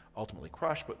were ultimately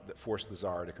crushed, but that forced the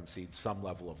Tsar to concede some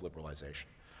level of liberalization.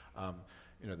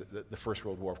 The First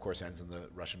World War, of course, ends in the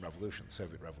Russian Revolution, the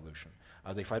Soviet Revolution.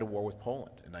 They fight a war with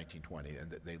Poland in 1920, and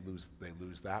they lose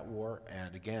that war.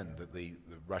 And again, the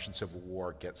Russian Civil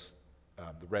War gets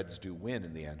the Reds do win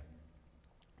in the end,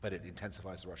 but it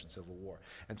intensifies the Russian Civil War,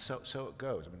 and so it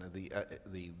goes. I mean,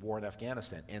 the war in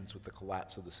Afghanistan ends with the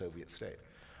collapse of the Soviet state,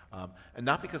 and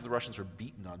not because the Russians were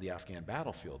beaten on the Afghan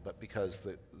battlefield, but because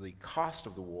the cost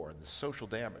of the war and the social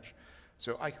damage.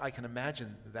 So I can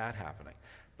imagine that happening.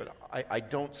 But I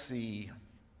don't see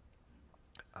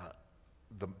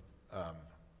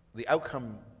the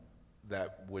outcome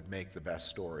that would make the best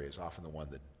story is often the one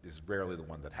that is rarely the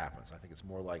one that happens. I think it's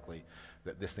more likely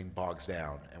that this thing bogs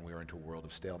down and we're into a world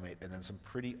of stalemate, and then some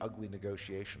pretty ugly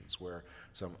negotiations where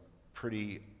some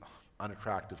pretty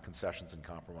unattractive concessions and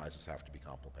compromises have to be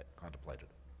contemplated.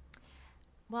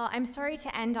 Well, I'm sorry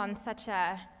to end on such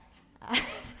a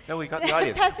No, we got the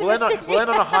audience. We'll end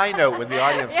on a high note when the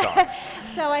audience talks.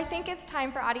 So I think it's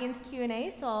time for audience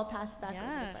Q&A, so I'll pass it back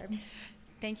over to Barb.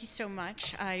 Thank you so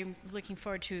much. I'm looking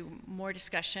forward to more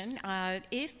discussion.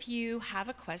 If you have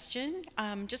a question,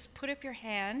 just put up your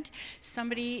hand.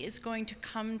 Somebody is going to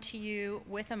come to you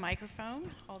with a microphone,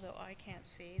 although I can't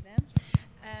see them.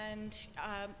 And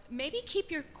maybe keep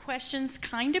your questions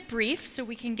kind of brief so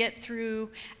we can get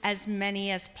through as many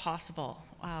as possible.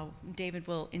 David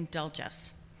will indulge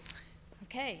us.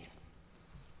 Okay.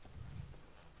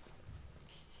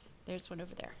 There's one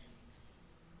over there.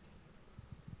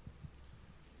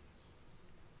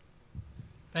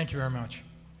 Thank you very much.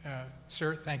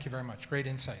 Sir, thank you very much. Great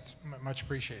insights. Much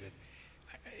appreciated.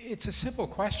 It's a simple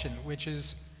question, which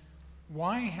is,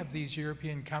 why have these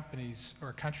European companies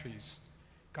or countries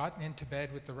gotten into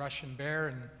bed with the Russian bear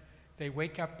and they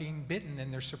wake up being bitten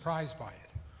and they're surprised by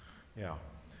it? Yeah.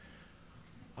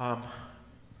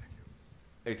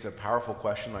 It's a powerful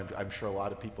question. I'm sure a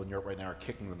lot of people in Europe right now are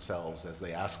kicking themselves as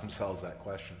they ask themselves that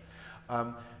question.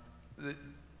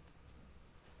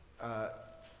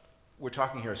 We're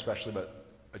talking here especially about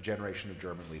a generation of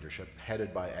German leadership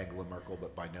headed by Angela Merkel,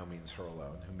 but by no means her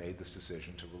alone, who made this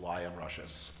decision to rely on Russia as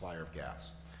a supplier of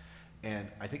gas. And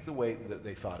I think the way that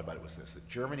they thought about it was this, that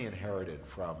Germany inherited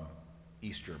from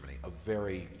East Germany a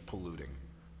very polluting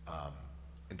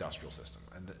industrial system.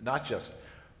 And not just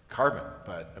carbon,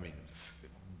 but I mean,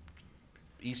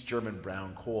 East German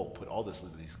brown coal put all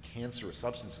these cancerous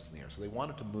substances in the air. So they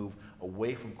wanted to move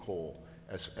away from coal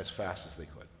as fast as they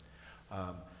could.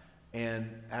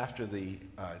 And after the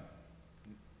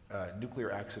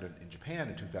nuclear accident in Japan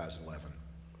in 2011,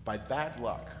 by bad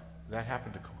luck, that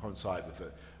happened to coincide with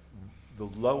the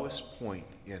lowest point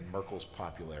in Merkel's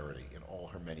popularity in all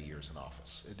her many years in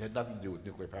office. It had nothing to do with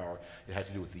nuclear power. It had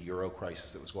to do with the Euro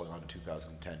crisis that was going on in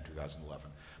 2010,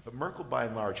 2011. But Merkel, by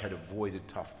and large, had avoided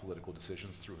tough political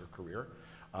decisions through her career.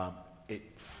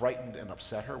 It frightened and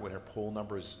upset her when her poll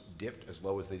numbers dipped as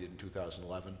low as they did in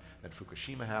 2011. Then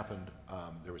Fukushima happened.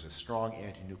 There was a strong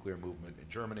anti-nuclear movement in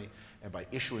Germany, and by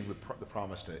issuing the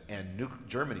promise to end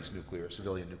Germany's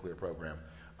civilian nuclear program,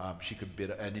 she could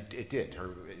bid, and it did.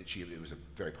 It was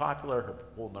very popular. Her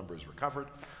poll numbers recovered,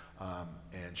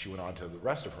 and she went on to the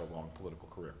rest of her long political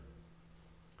career.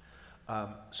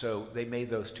 So they made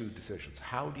those two decisions.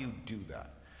 How do you do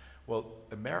that? Well,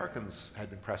 Americans had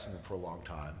been pressing them for a long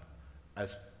time.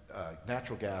 As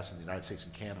natural gas in the United States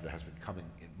and Canada has been coming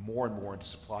in more and more into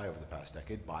supply over the past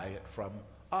decade, buy it from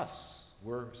us.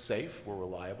 We're safe, we're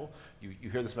reliable. You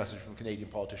hear this message from Canadian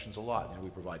politicians a lot. You know, we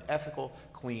provide ethical,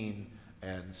 clean,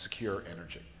 and secure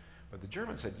energy. But the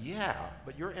Germans said, yeah,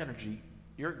 but your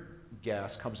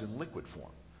gas comes in liquid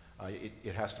form.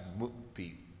 It has to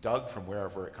be dug from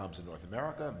wherever it comes in North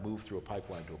America, moved through a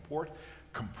pipeline to a port,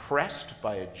 compressed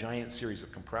by a giant series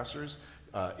of compressors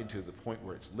into the point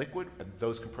where it's liquid, and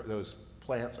those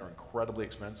plants are incredibly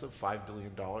expensive, $5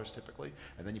 billion typically,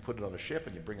 and then you put it on a ship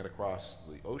and you bring it across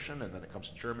the ocean, and then it comes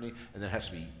to Germany, and then it has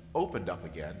to be opened up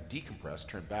again, decompressed,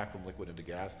 turned back from liquid into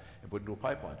gas, and put into a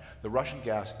pipeline. The Russian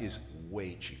gas is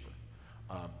way cheaper,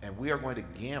 and we are going to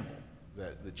gamble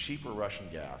that the cheaper Russian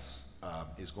gas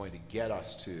is going to get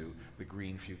us to the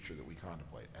green future that we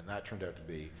contemplate, and that turned out to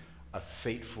be a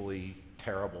fatefully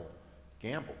terrible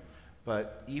gamble.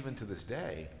 But even to this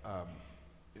day,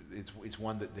 it's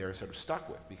one that they're sort of stuck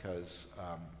with, because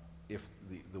if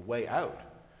the way out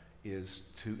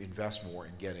is to invest more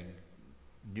in getting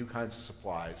new kinds of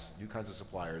supplies, new kinds of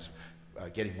suppliers,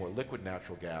 getting more liquid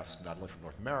natural gas, not only from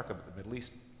North America, but the Middle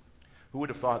East. Who would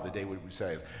have thought the day would we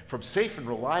say is from safe and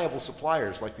reliable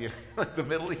suppliers like the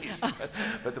Middle East,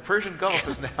 but the Persian Gulf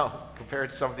is now,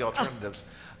 compared to some of the alternatives,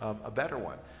 a better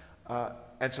one.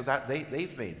 And so that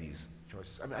they've made these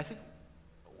choices. I mean,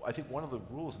 I think one of the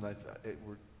rules, and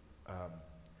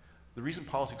the reason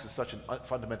politics is such a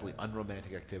fundamentally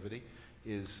unromantic activity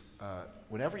is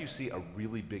whenever you see a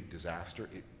really big disaster,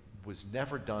 it was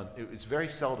never done. It's very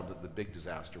seldom that the big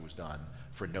disaster was done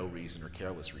for no reason or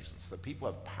careless reasons. That people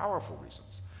have powerful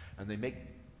reasons, and they make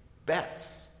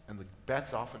bets, and the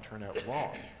bets often turn out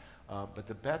wrong. But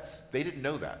the bets, they didn't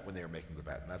know that when they were making the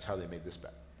bet, and that's how they made this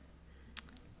bet.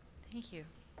 Thank you.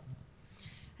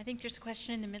 I think there's a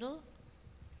question in the middle.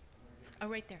 Oh,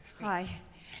 right there. Hi.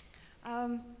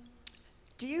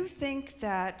 Do you think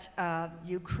that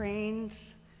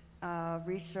Ukraine's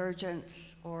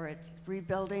resurgence or its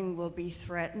rebuilding will be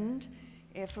threatened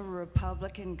if a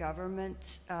Republican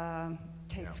government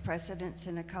takes precedence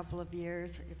in a couple of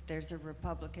years, if there's a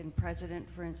Republican president,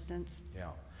 for instance? Yeah.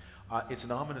 It's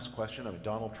an ominous question. I mean,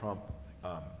 Donald Trump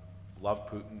loved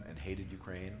Putin and hated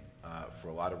Ukraine for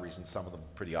a lot of reasons, some of them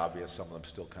pretty obvious, some of them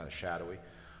still kind of shadowy.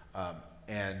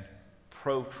 And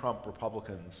pro-Trump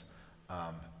Republicans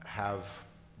have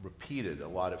repeated a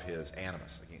lot of his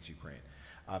animus against Ukraine.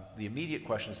 The immediate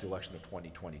question is the election of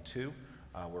 2022,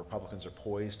 where Republicans are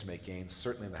poised to make gains,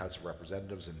 certainly in the House of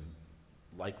Representatives and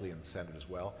likely in the Senate as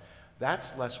well.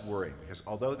 That's less worrying, because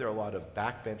although there are a lot of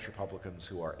backbench Republicans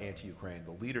who are anti-Ukraine,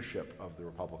 the leadership of the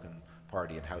Republican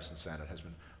Party in House and Senate has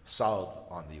been solid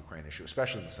on the Ukraine issue,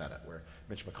 especially in the Senate, where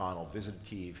Mitch McConnell visited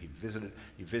Kyiv, he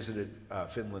visited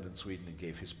Finland and Sweden and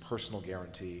gave his personal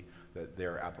guarantee that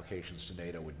their applications to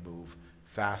NATO would move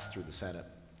fast through the Senate.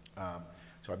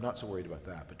 So I'm not so worried about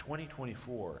that. But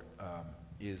 2024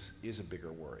 is a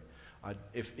bigger worry.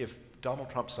 If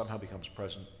Donald Trump somehow becomes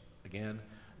president again,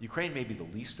 Ukraine may be the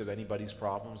least of anybody's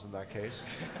problems in that case.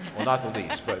 Well, not the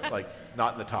least, but like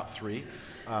not in the top three.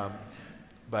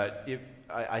 But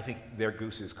I think their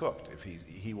goose is cooked. If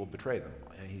he will betray them,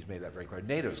 and he's made that very clear.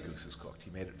 NATO's goose is cooked.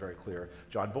 He made it very clear.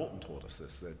 John Bolton told us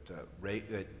this, that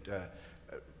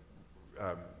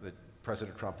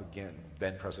President Trump again,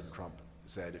 then President Trump,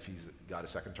 said if he's got a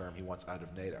second term, he wants out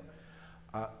of NATO.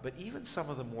 But even some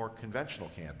of the more conventional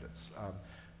candidates,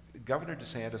 Governor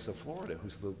DeSantis of Florida,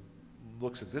 who's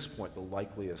looks at this point the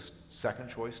likeliest second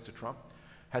choice to Trump,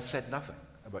 has said nothing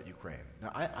about Ukraine.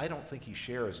 Now, I don't think he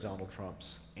shares Donald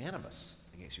Trump's animus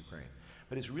against Ukraine,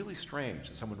 but it's really strange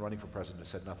that someone running for president has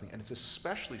said nothing, and it's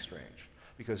especially strange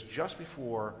because just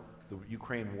before the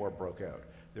Ukraine war broke out,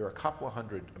 there were a couple of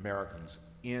hundred Americans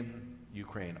in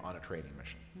Ukraine on a training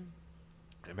mission,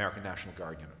 American National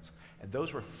Guard units, and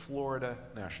those were Florida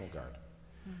National Guard.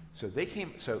 So they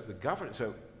came, so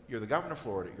you're the governor of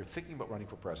Florida, you're thinking about running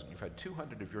for president, you've had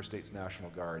 200 of your state's National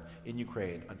Guard in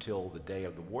Ukraine until the day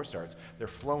of the war starts, they're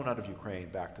flown out of Ukraine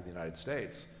back to the United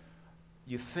States.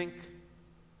 You think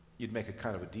you'd make a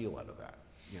kind of a deal out of that.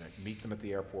 You know, meet them at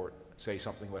the airport, say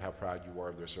something about how proud you are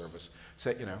of their service,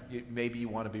 say, you know, maybe you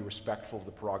want to be respectful of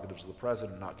the prerogatives of the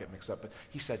president and not get mixed up, but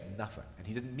he said nothing, and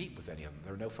he didn't meet with any of them.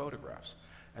 There were no photographs.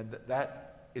 And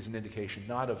that is an indication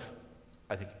not of,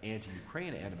 I think,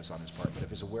 anti-Ukraine animus on his part, but of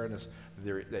his awareness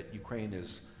that Ukraine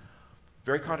is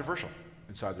very controversial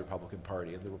inside the Republican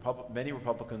Party, and many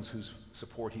Republicans whose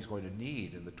support he's going to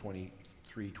need in the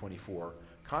 23-24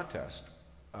 contest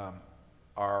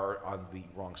are on the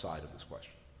wrong side of this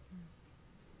question.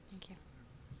 Thank you.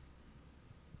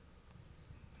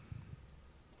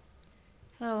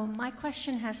 Hello, my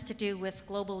question has to do with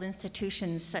global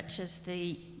institutions such as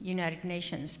the United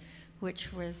Nations,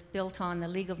 which was built on the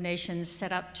League of Nations,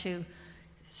 set up to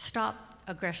stop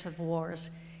aggressive wars.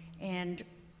 And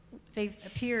they've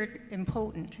appeared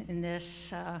impotent in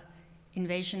this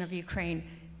invasion of Ukraine.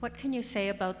 What can you say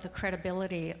about the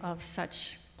credibility of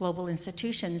such global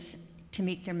institutions to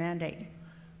meet their mandate?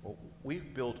 Well,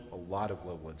 we've built a lot of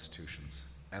global institutions,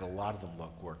 and a lot of them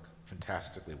work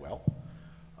fantastically well,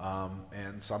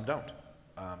 and some don't.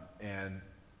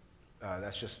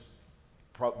 That's just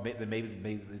maybe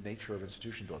the nature of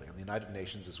institution building. And the United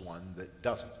Nations is one that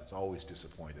doesn't. It's always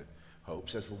disappointed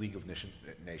hopes, as the League of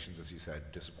Nations, as you said,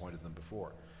 disappointed them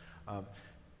before.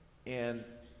 And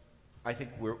I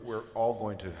think we're all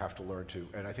going to have to learn to,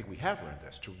 and I think we have learned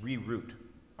this, to reroute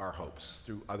our hopes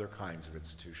through other kinds of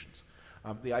institutions.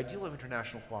 The ideal of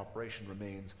international cooperation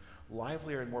remains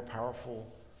livelier and more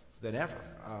powerful than ever.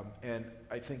 And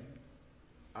I think,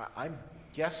 I'm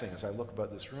guessing as I look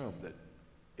about this room that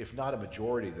if not a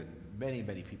majority, then many,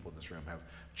 many people in this room have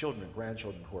children and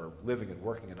grandchildren who are living and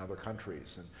working in other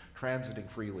countries and transiting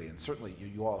freely, and certainly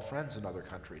you all have friends in other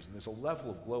countries, and there's a level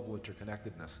of global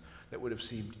interconnectedness that would have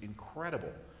seemed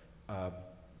incredible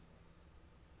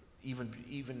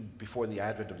even before the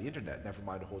advent of the internet, never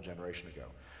mind a whole generation ago.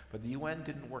 But the UN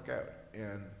didn't work out,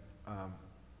 and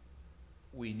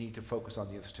we need to focus on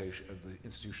the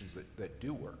institutions that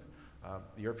do work.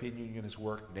 The European Union has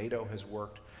worked, NATO has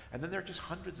worked, and then there are just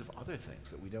hundreds of other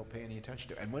things that we don't pay any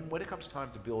attention to. And when it comes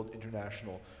time to build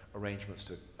international arrangements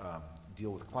to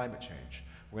deal with climate change,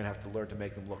 we're going to have to learn to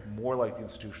make them look more like the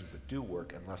institutions that do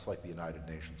work and less like the United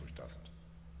Nations, which doesn't.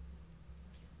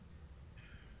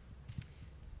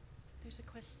 There's a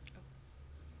question.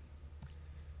 Oh.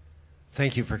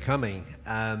 Thank you for coming.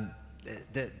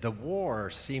 The war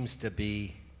seems to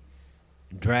be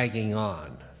dragging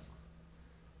on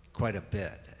quite a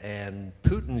bit, and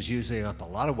Putin's using up a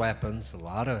lot of weapons, a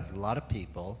lot of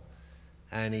people,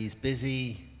 and he's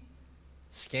busy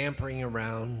scampering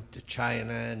around to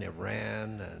China and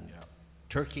Iran and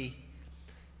Turkey.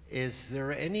 Is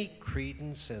there any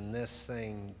credence in this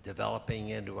thing developing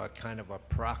into a kind of a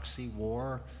proxy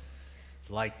war,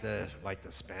 like the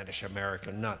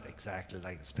Spanish-American, not exactly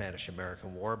like the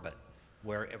Spanish-American War, but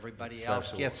where everybody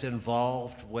else gets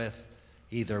involved with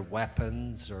either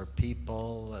weapons or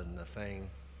people, and the thing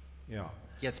Yeah.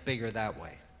 gets bigger that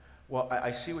way. Well,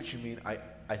 I see what you mean.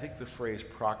 I think the phrase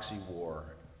proxy war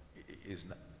is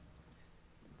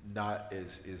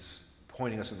is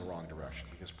pointing us in the wrong direction,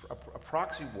 because a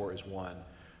proxy war is one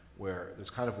where there's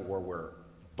kind of a war where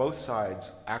both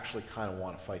sides actually kind of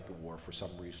want to fight the war for some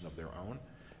reason of their own,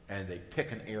 and they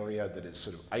pick an area that is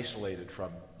sort of isolated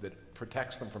from, that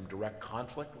protects them from direct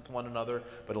conflict with one another,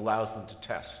 but allows them to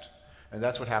test. And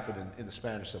that's what happened in the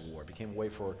Spanish Civil War. It became a way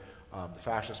for the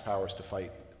fascist powers to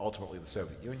fight ultimately the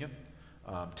Soviet Union,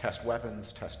 test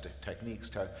weapons, test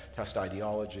techniques, test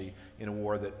ideology in a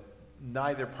war that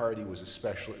neither party was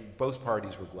especially, both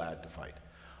parties were glad to fight.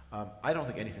 I don't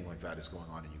think anything like that is going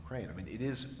on in Ukraine. I mean, it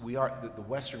is, the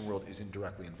Western world is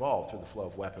indirectly involved through the flow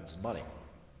of weapons and money.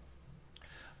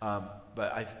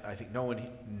 But I think no one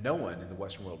in the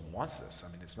Western world wants this.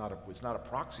 I mean, it's not a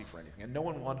proxy for anything, and no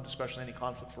one wanted especially any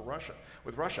conflict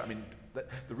with Russia. I mean,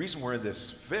 the reason we're in this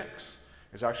fix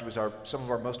is actually some of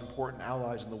our most important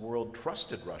allies in the world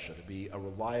trusted Russia to be a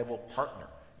reliable partner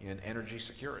in energy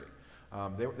security.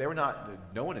 They were not.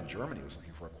 No one in Germany was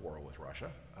looking for a quarrel with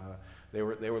Russia. They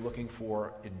were looking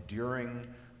for enduring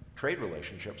trade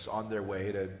relationships on their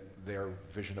way to their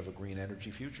vision of a green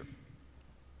energy future.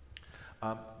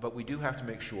 But we do have to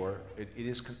make sure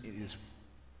it's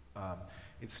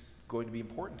going to be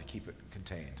important to keep it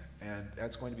contained, and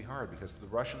that's going to be hard, because the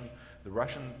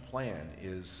Russian plan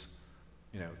is,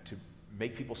 to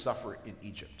make people suffer in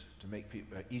Egypt. To make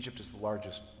Egypt is the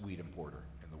largest wheat importer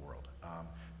in the world.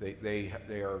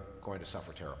 They are going to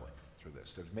suffer terribly through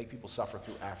this. To make people suffer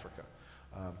through Africa.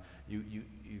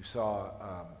 You saw,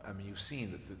 I mean, you've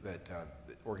seen that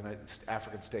organized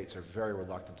African states are very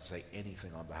reluctant to say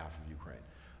anything on behalf of Ukraine.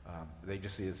 They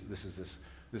just see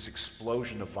this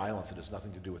explosion of violence that has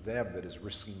nothing to do with them, that is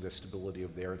risking the stability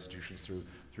of their institutions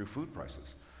through food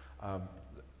prices.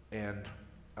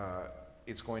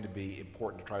 It's going to be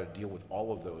important to try to deal with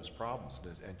all of those problems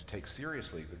and to take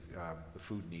seriously the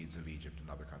food needs of Egypt and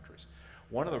other countries.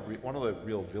 One of the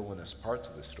real villainous parts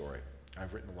of this story,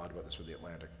 I've written a lot about this for The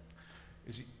Atlantic,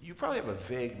 is you probably have a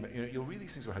vague, you'll read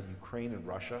these things about how Ukraine and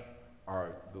Russia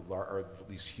are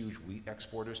these huge wheat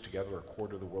exporters, together a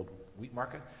quarter of the world wheat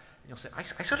market. And you'll say, I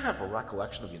sort of have a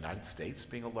recollection of the United States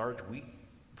being a large wheat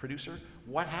producer.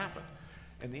 What happened?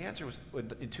 And the answer was,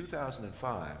 in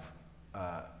 2005,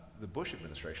 the Bush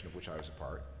administration, of which I was a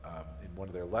part, in one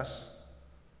of their less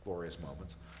glorious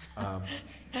moments,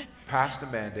 passed a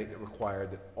mandate that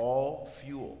required that all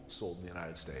fuel sold in the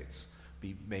United States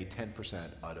be made 10%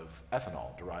 out of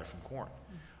ethanol derived from corn.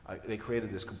 They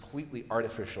created this completely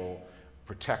artificial,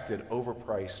 protected,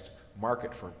 overpriced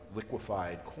market for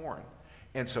liquefied corn.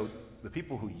 And so the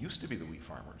people who used to be the wheat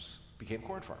farmers became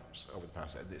corn farmers over the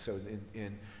past. So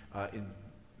in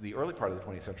the early part of the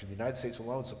 20th century, the United States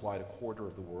alone supplied a quarter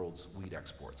of the world's wheat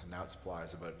exports, and now it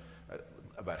supplies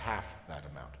about half that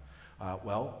amount.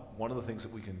 Well, one of the things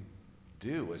that we can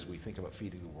do as we think about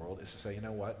feeding the world is to say, you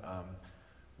know what,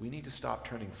 we need to stop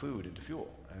turning food into fuel,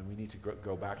 and we need to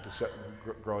go back to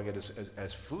growing it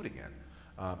as food again,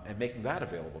 and making that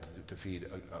available to feed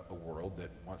a world that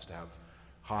wants to have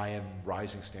high and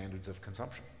rising standards of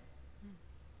consumption.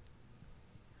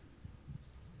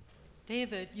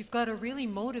 David, you've got a really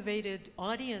motivated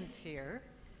audience here.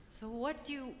 So what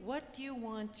do you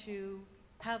want to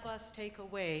have us take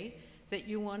away that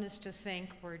you want us to think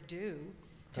we're due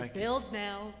to build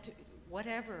now, to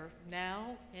whatever,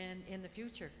 now and in the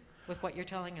future with what you're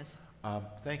telling us?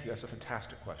 Thank you. That's a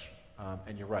fantastic question.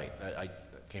 And you're right.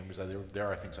 There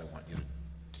are things I want you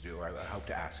to do, or I hope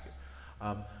to ask you.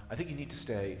 I think you need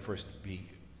to be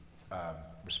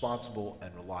responsible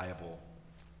and reliable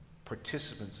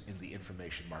participants in the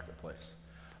information marketplace.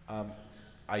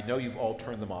 I know you've all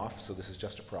turned them off, so this is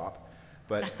just a prop,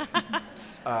 but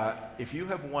if you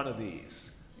have one of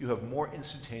these, you have more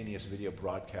instantaneous video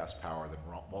broadcast power than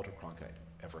Walter Cronkite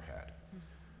ever had.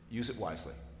 Use it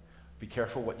wisely. Be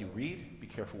careful what you read, be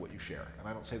careful what you share. And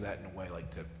I don't say that in a way like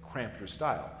to cramp your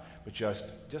style, but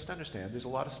just understand there's a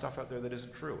lot of stuff out there that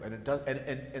isn't true. And it does,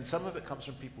 and some of it comes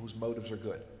from people whose motives are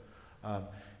good.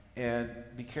 And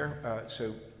be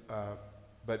careful,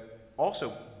 but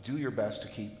also do your best to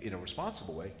keep, in a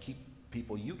responsible way, keep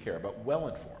people you care about well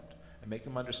informed, and make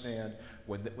them understand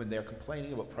when they're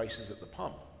complaining about prices at the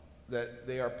pump, that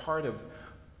they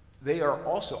are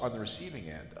also on the receiving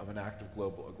end of an act of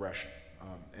global aggression,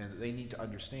 and they need to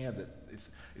understand that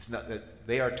it's not that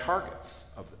they are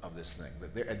targets of this thing,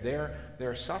 that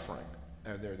they're suffering,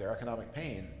 their economic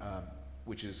pain,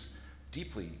 which is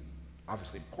deeply,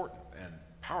 obviously important and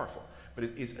powerful, but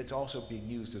it's also being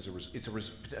used as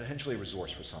potentially a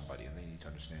resource for somebody, and they need to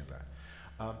understand that.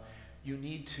 You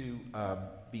need to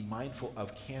be mindful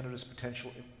of Canada's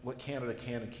potential, what Canada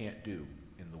can and can't do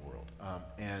in the world,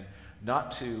 and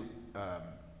not to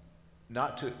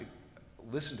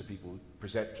listen to people who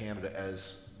present Canada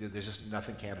as there's just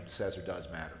nothing Canada says or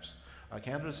does matters.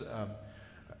 Canada's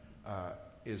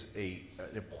is an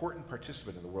important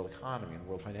participant in the world economy and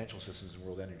world financial systems and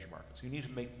world energy markets. You need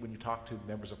to make, when you talk to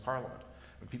members of parliament,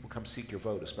 when people come seek your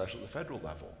vote, especially at the federal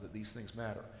level, that these things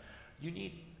matter. You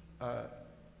need, I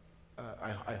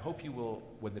hope you will,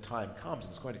 when the time comes,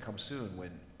 and it's going to come soon,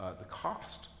 when the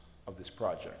cost of this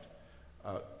project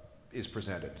is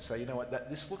presented, to say, you know what,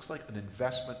 this looks like an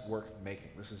investment worth making.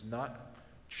 This is not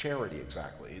charity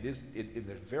exactly. It is, in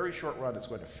the very short run, it's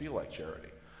going to feel like charity.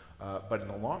 But in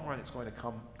the long run, it's going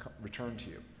to return to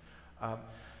you.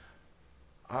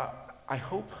 I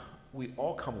hope we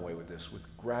all come away with this with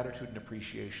gratitude and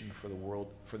appreciation for the world,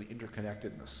 for the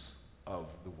interconnectedness of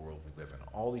the world we live in.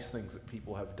 All these things that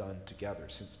people have done together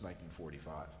since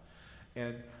 1945.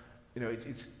 And you know,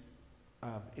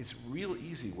 it's real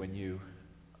easy when you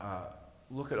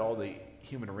look at all the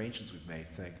human arrangements we've made,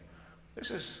 think, this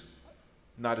is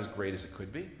not as great as it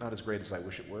could be, not as great as I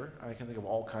wish it were. I can think of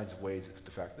all kinds of ways it's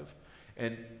defective.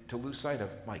 And to lose sight of,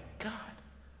 my God,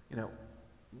 you know,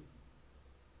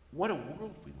 what a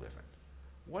world we live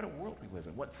in. What a world we live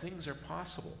in. What things are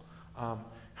possible.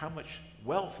 How much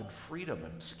wealth and freedom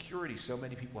and security so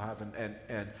many people have,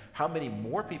 and how many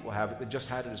more people have it than just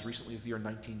had it as recently as the year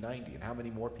 1990, and how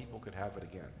many more people could have it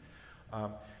again.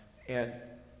 And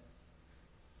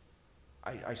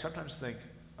I sometimes think,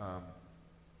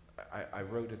 I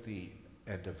wrote at the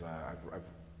end of, I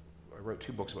wrote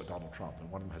 2 books about Donald Trump, and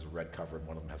one of them has a red cover and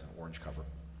one of them has an orange cover.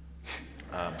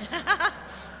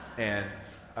 And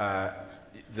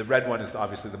the red one is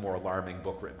obviously the more alarming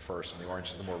book written first, and the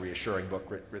orange is the more reassuring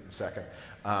book written second.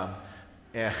 But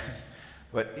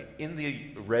in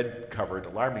the red-covered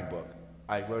alarming book,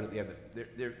 I wrote at the end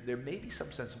that there may be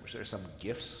some sense in which there are some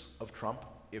gifts of Trump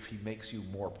if he makes you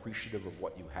more appreciative of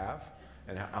what you have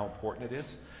and how important it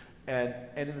is. And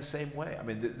in the same way, I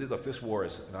mean, look, this war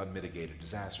is an unmitigated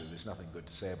disaster. There's nothing good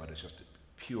to say about it. It's just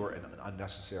pure and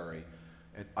unnecessary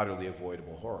and utterly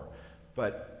avoidable horror.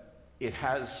 But it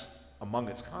has, among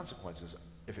its consequences,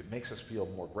 if it makes us feel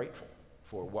more grateful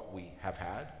for what we have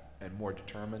had and more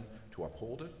determined to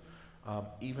uphold it,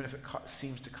 even if it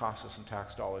seems to cost us some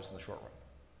tax dollars in the short run.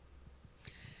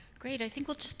 Great. I think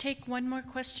we'll just take one more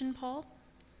question, Paul.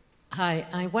 Hi.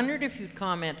 I wondered if you'd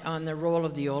comment on the role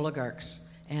of the oligarchs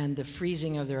and the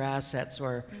freezing of their assets,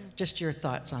 or just your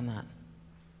thoughts on that.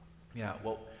 Yeah,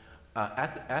 well,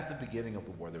 at the beginning of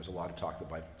the war, there was a lot of talk that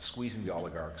by squeezing the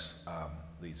oligarchs,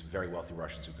 these very wealthy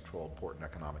Russians who control important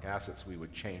economic assets, we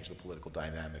would change the political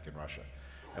dynamic in Russia.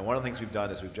 And one of the things we've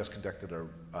done is we've just conducted a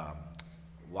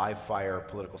live-fire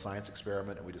political science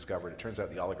experiment, and we discovered it turns out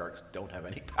the oligarchs don't have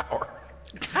any power.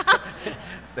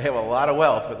 They have a lot of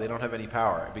wealth, but they don't have any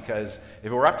power, because if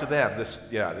it were up to them,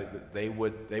 they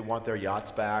want their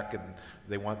yachts back, and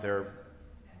they want their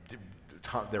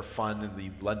fun in the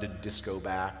London disco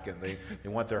back, and they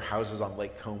want their houses on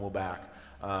Lake Como back.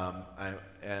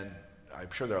 And I'm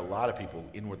sure there are a lot of people who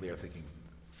inwardly are thinking,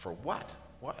 for what?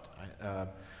 What?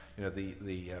 You know,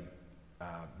 the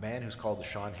man who's called the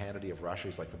Sean Hannity of Russia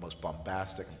is like the most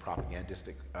bombastic and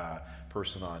propagandistic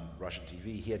person on Russian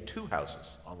TV. He had 2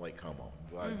 houses on Lake Como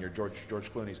near George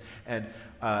Clooney's, and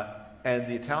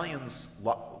the Italians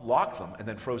locked them and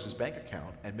then froze his bank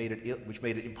account, and which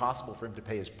made it impossible for him to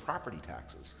pay his property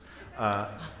taxes.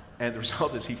 And the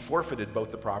result is he forfeited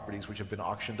both the properties which have been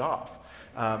auctioned off.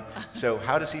 So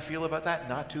how does he feel about that?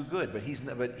 Not too good. But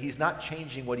he's not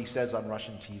changing what he says on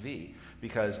Russian TV,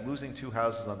 because losing 2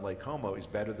 houses on Lake Como is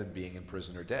better than being in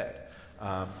prison or dead.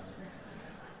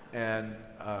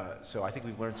 So I think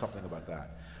we've learned something about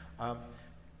that.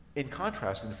 In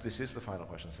contrast, and if this is the final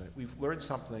question, we've learned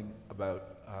something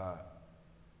about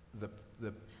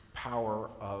the power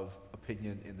of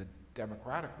opinion in the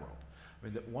democratic world. I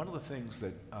mean, that one of the things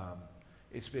that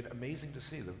it's been amazing to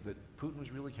see that Putin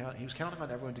was really he was counting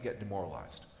on everyone to get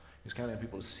demoralized. He was counting on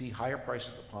people to see higher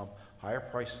prices at the pump, higher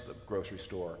prices at the grocery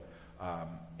store,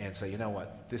 and say, you know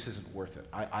what, this isn't worth it.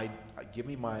 Give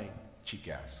me my cheap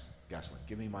gasoline.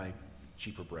 Give me my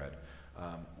cheaper bread.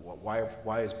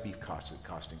 Why is beef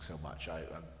costing so much?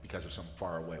 Because of some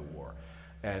faraway war.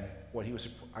 And what he was,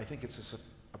 I think it's a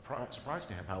surprise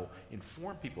to him how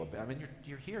informed people have been. I mean,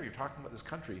 you're here, you're talking about this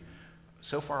country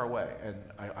so far away, and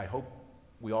I hope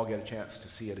we all get a chance to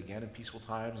see it again in peaceful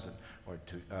times,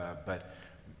 but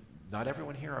not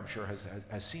everyone here, I'm sure,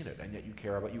 has seen it, and yet you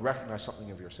care about, you recognize something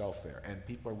of yourself there, and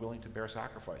people are willing to bear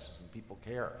sacrifices, and people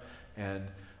care. And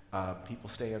people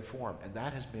stay informed. And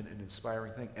that has been an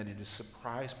inspiring thing. And it has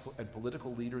surprised, and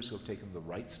political leaders who have taken the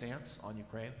right stance on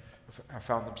Ukraine have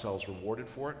found themselves rewarded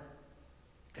for it.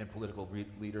 And political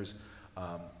leaders,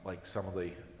 like some of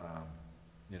the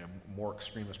more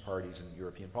extremist parties in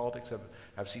European politics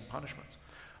have seen punishments.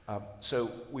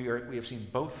 So we have seen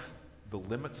both the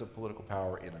limits of political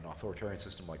power in an authoritarian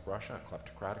system like Russia, a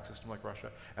kleptocratic system like Russia,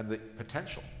 and the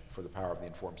potential for the power of the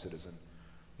informed citizen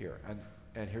here.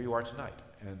 And here you are tonight,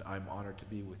 and I'm honored to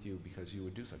be with you because you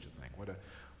would do such a thing.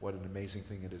 What an amazing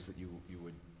thing it is that you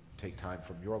would take time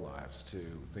from your lives to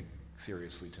think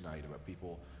seriously tonight about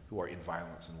people who are in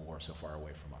violence and war so far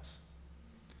away from us.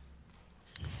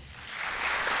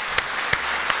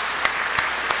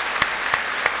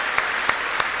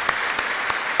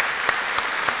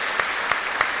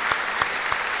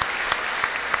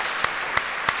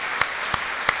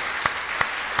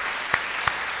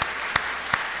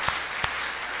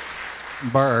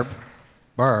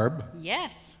 Barb.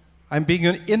 Yes. I'm being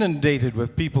inundated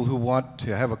with people who want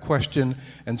to have a question,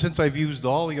 and since I've used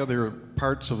all the other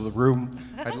parts of the room,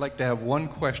 I'd like to have one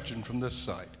question from this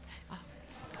side.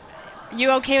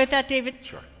 You okay with that, David?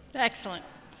 Sure. Excellent.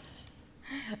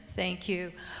 Thank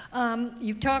you.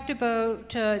 You've talked about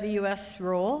the U.S.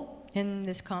 role in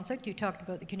this conflict. You talked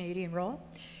about the Canadian role.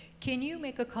 Can you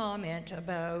make a comment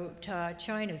about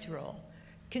China's role?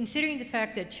 Considering the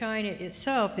fact that China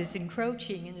itself is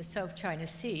encroaching in the South China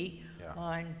Sea,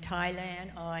 on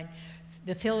Thailand, on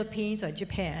the Philippines, on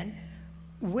Japan,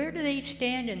 where do they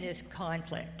stand in this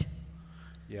conflict?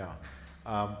 Yeah.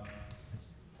 Well,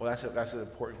 that's an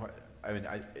important question. I mean,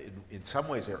 in some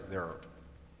ways,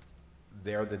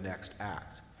 they're the next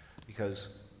act, because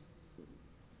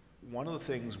one of the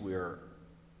things we're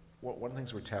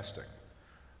testing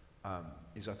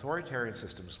is authoritarian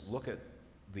systems look at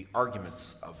the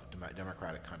arguments of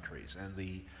democratic countries and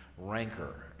the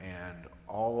rancor and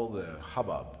all the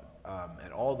hubbub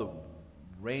and all the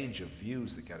range of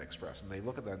views that get expressed, and they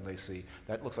look at that and they see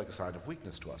that looks like a sign of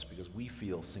weakness to us because we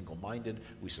feel single-minded,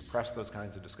 we suppress those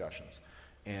kinds of discussions.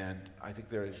 And I think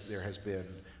there has been,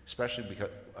 especially because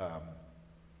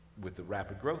with the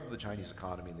rapid growth of the Chinese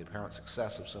economy and the apparent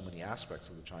success of so many aspects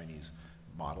of the Chinese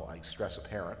model, I stress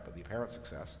apparent, but the apparent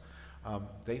success,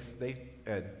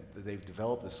 they've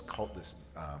developed this cult, this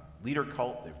leader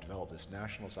cult. They've developed this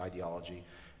nationalist ideology,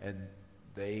 and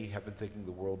they have been thinking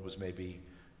the world was maybe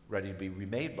ready to be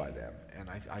remade by them. And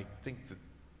I think that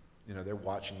they're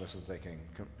watching this and thinking,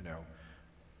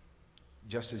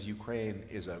 just as Ukraine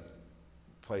is a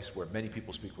place where many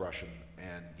people speak Russian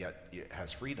and yet it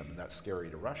has freedom, and that's scary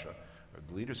to Russia, or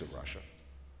the leaders of Russia.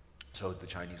 So the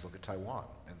Chinese look at Taiwan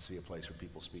and see a place where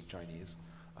people speak Chinese.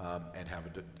 And have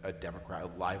a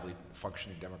lively,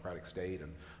 functioning democratic state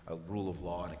and a rule of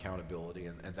law and accountability,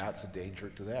 and that's a danger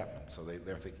to them. And so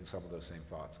they're thinking some of those same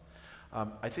thoughts.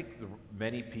 I think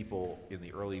many people in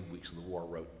the early weeks of the war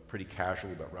wrote pretty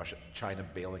casually about China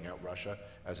bailing out Russia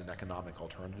as an economic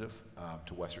alternative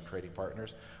to Western trading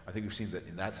partners. I think we've seen that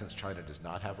in that sense, China does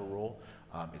not have a role.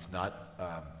 It's not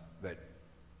that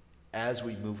as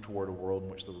we move toward a world in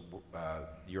which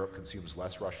Europe consumes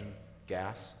less Russian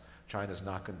gas, China's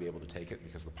not going to be able to take it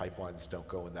because the pipelines don't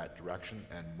go in that direction,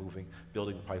 and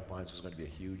building the pipelines is going to be a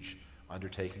huge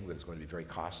undertaking that is going to be very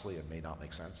costly and may not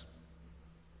make sense.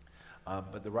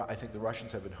 But I think the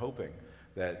Russians have been hoping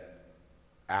that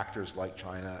actors like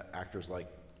China, actors like,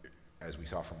 as we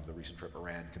saw from the recent trip,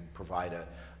 Iran, can provide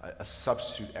a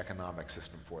substitute economic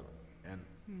system for them.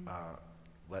 And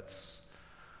let's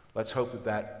hope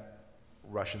that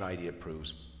Russian idea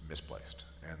proves misplaced,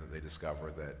 and that they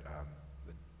discover that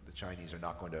the Chinese are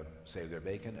not going to save their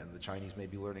bacon, and the Chinese may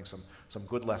be learning some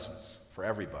good lessons for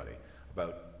everybody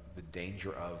about the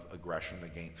danger of aggression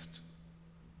against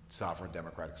sovereign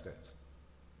democratic states.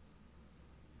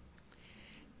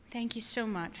 Thank you so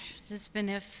much. This has been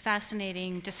a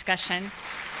fascinating discussion.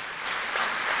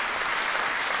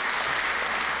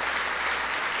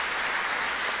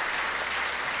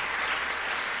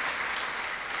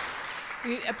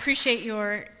 We appreciate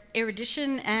your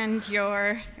erudition and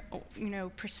your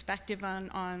perspective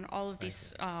on all of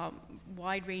these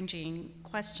wide-ranging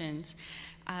questions.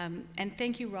 And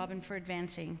thank you, Robin, for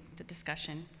advancing the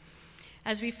discussion.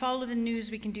 As we follow the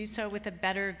news, we can do so with a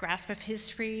better grasp of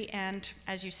history and,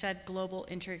 as you said, global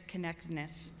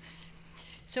interconnectedness.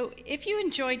 So if you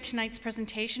enjoyed tonight's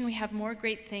presentation, we have more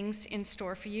great things in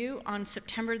store for you. On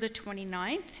September the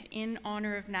 29th, in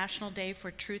honor of National Day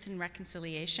for Truth and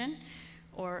Reconciliation,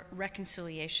 or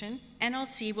Reconciliation,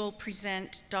 NLC will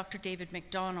present Dr. David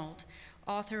MacDonald,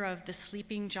 author of The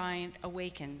Sleeping Giant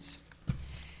Awakens.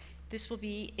 This will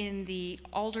be in the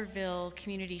Alderville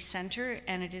Community Center,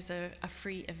 and it is a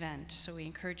free event, so we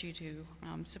encourage you to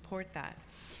support that.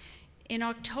 In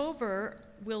October,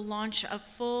 we'll launch a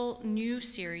full new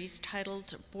series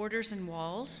titled Borders and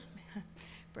Walls.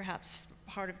 Perhaps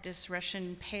part of this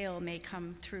Russian Pale may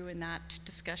come through in that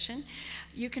discussion.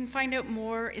 You can find out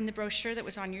more in the brochure that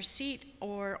was on your seat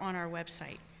or on our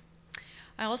website.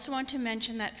 I also want to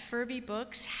mention that Furby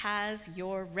Books has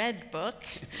your red book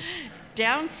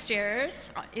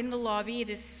downstairs in the lobby. It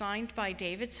is signed by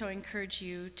David, so I encourage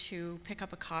you to pick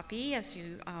up a copy as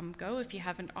you go if you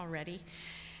haven't already.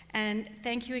 And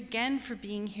thank you again for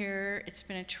being here. It's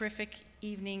been a terrific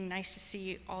evening. Nice to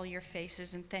see all your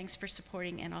faces, and thanks for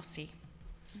supporting NLC.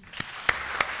 Thank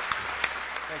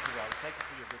you, Robert. Thank you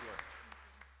for your good work.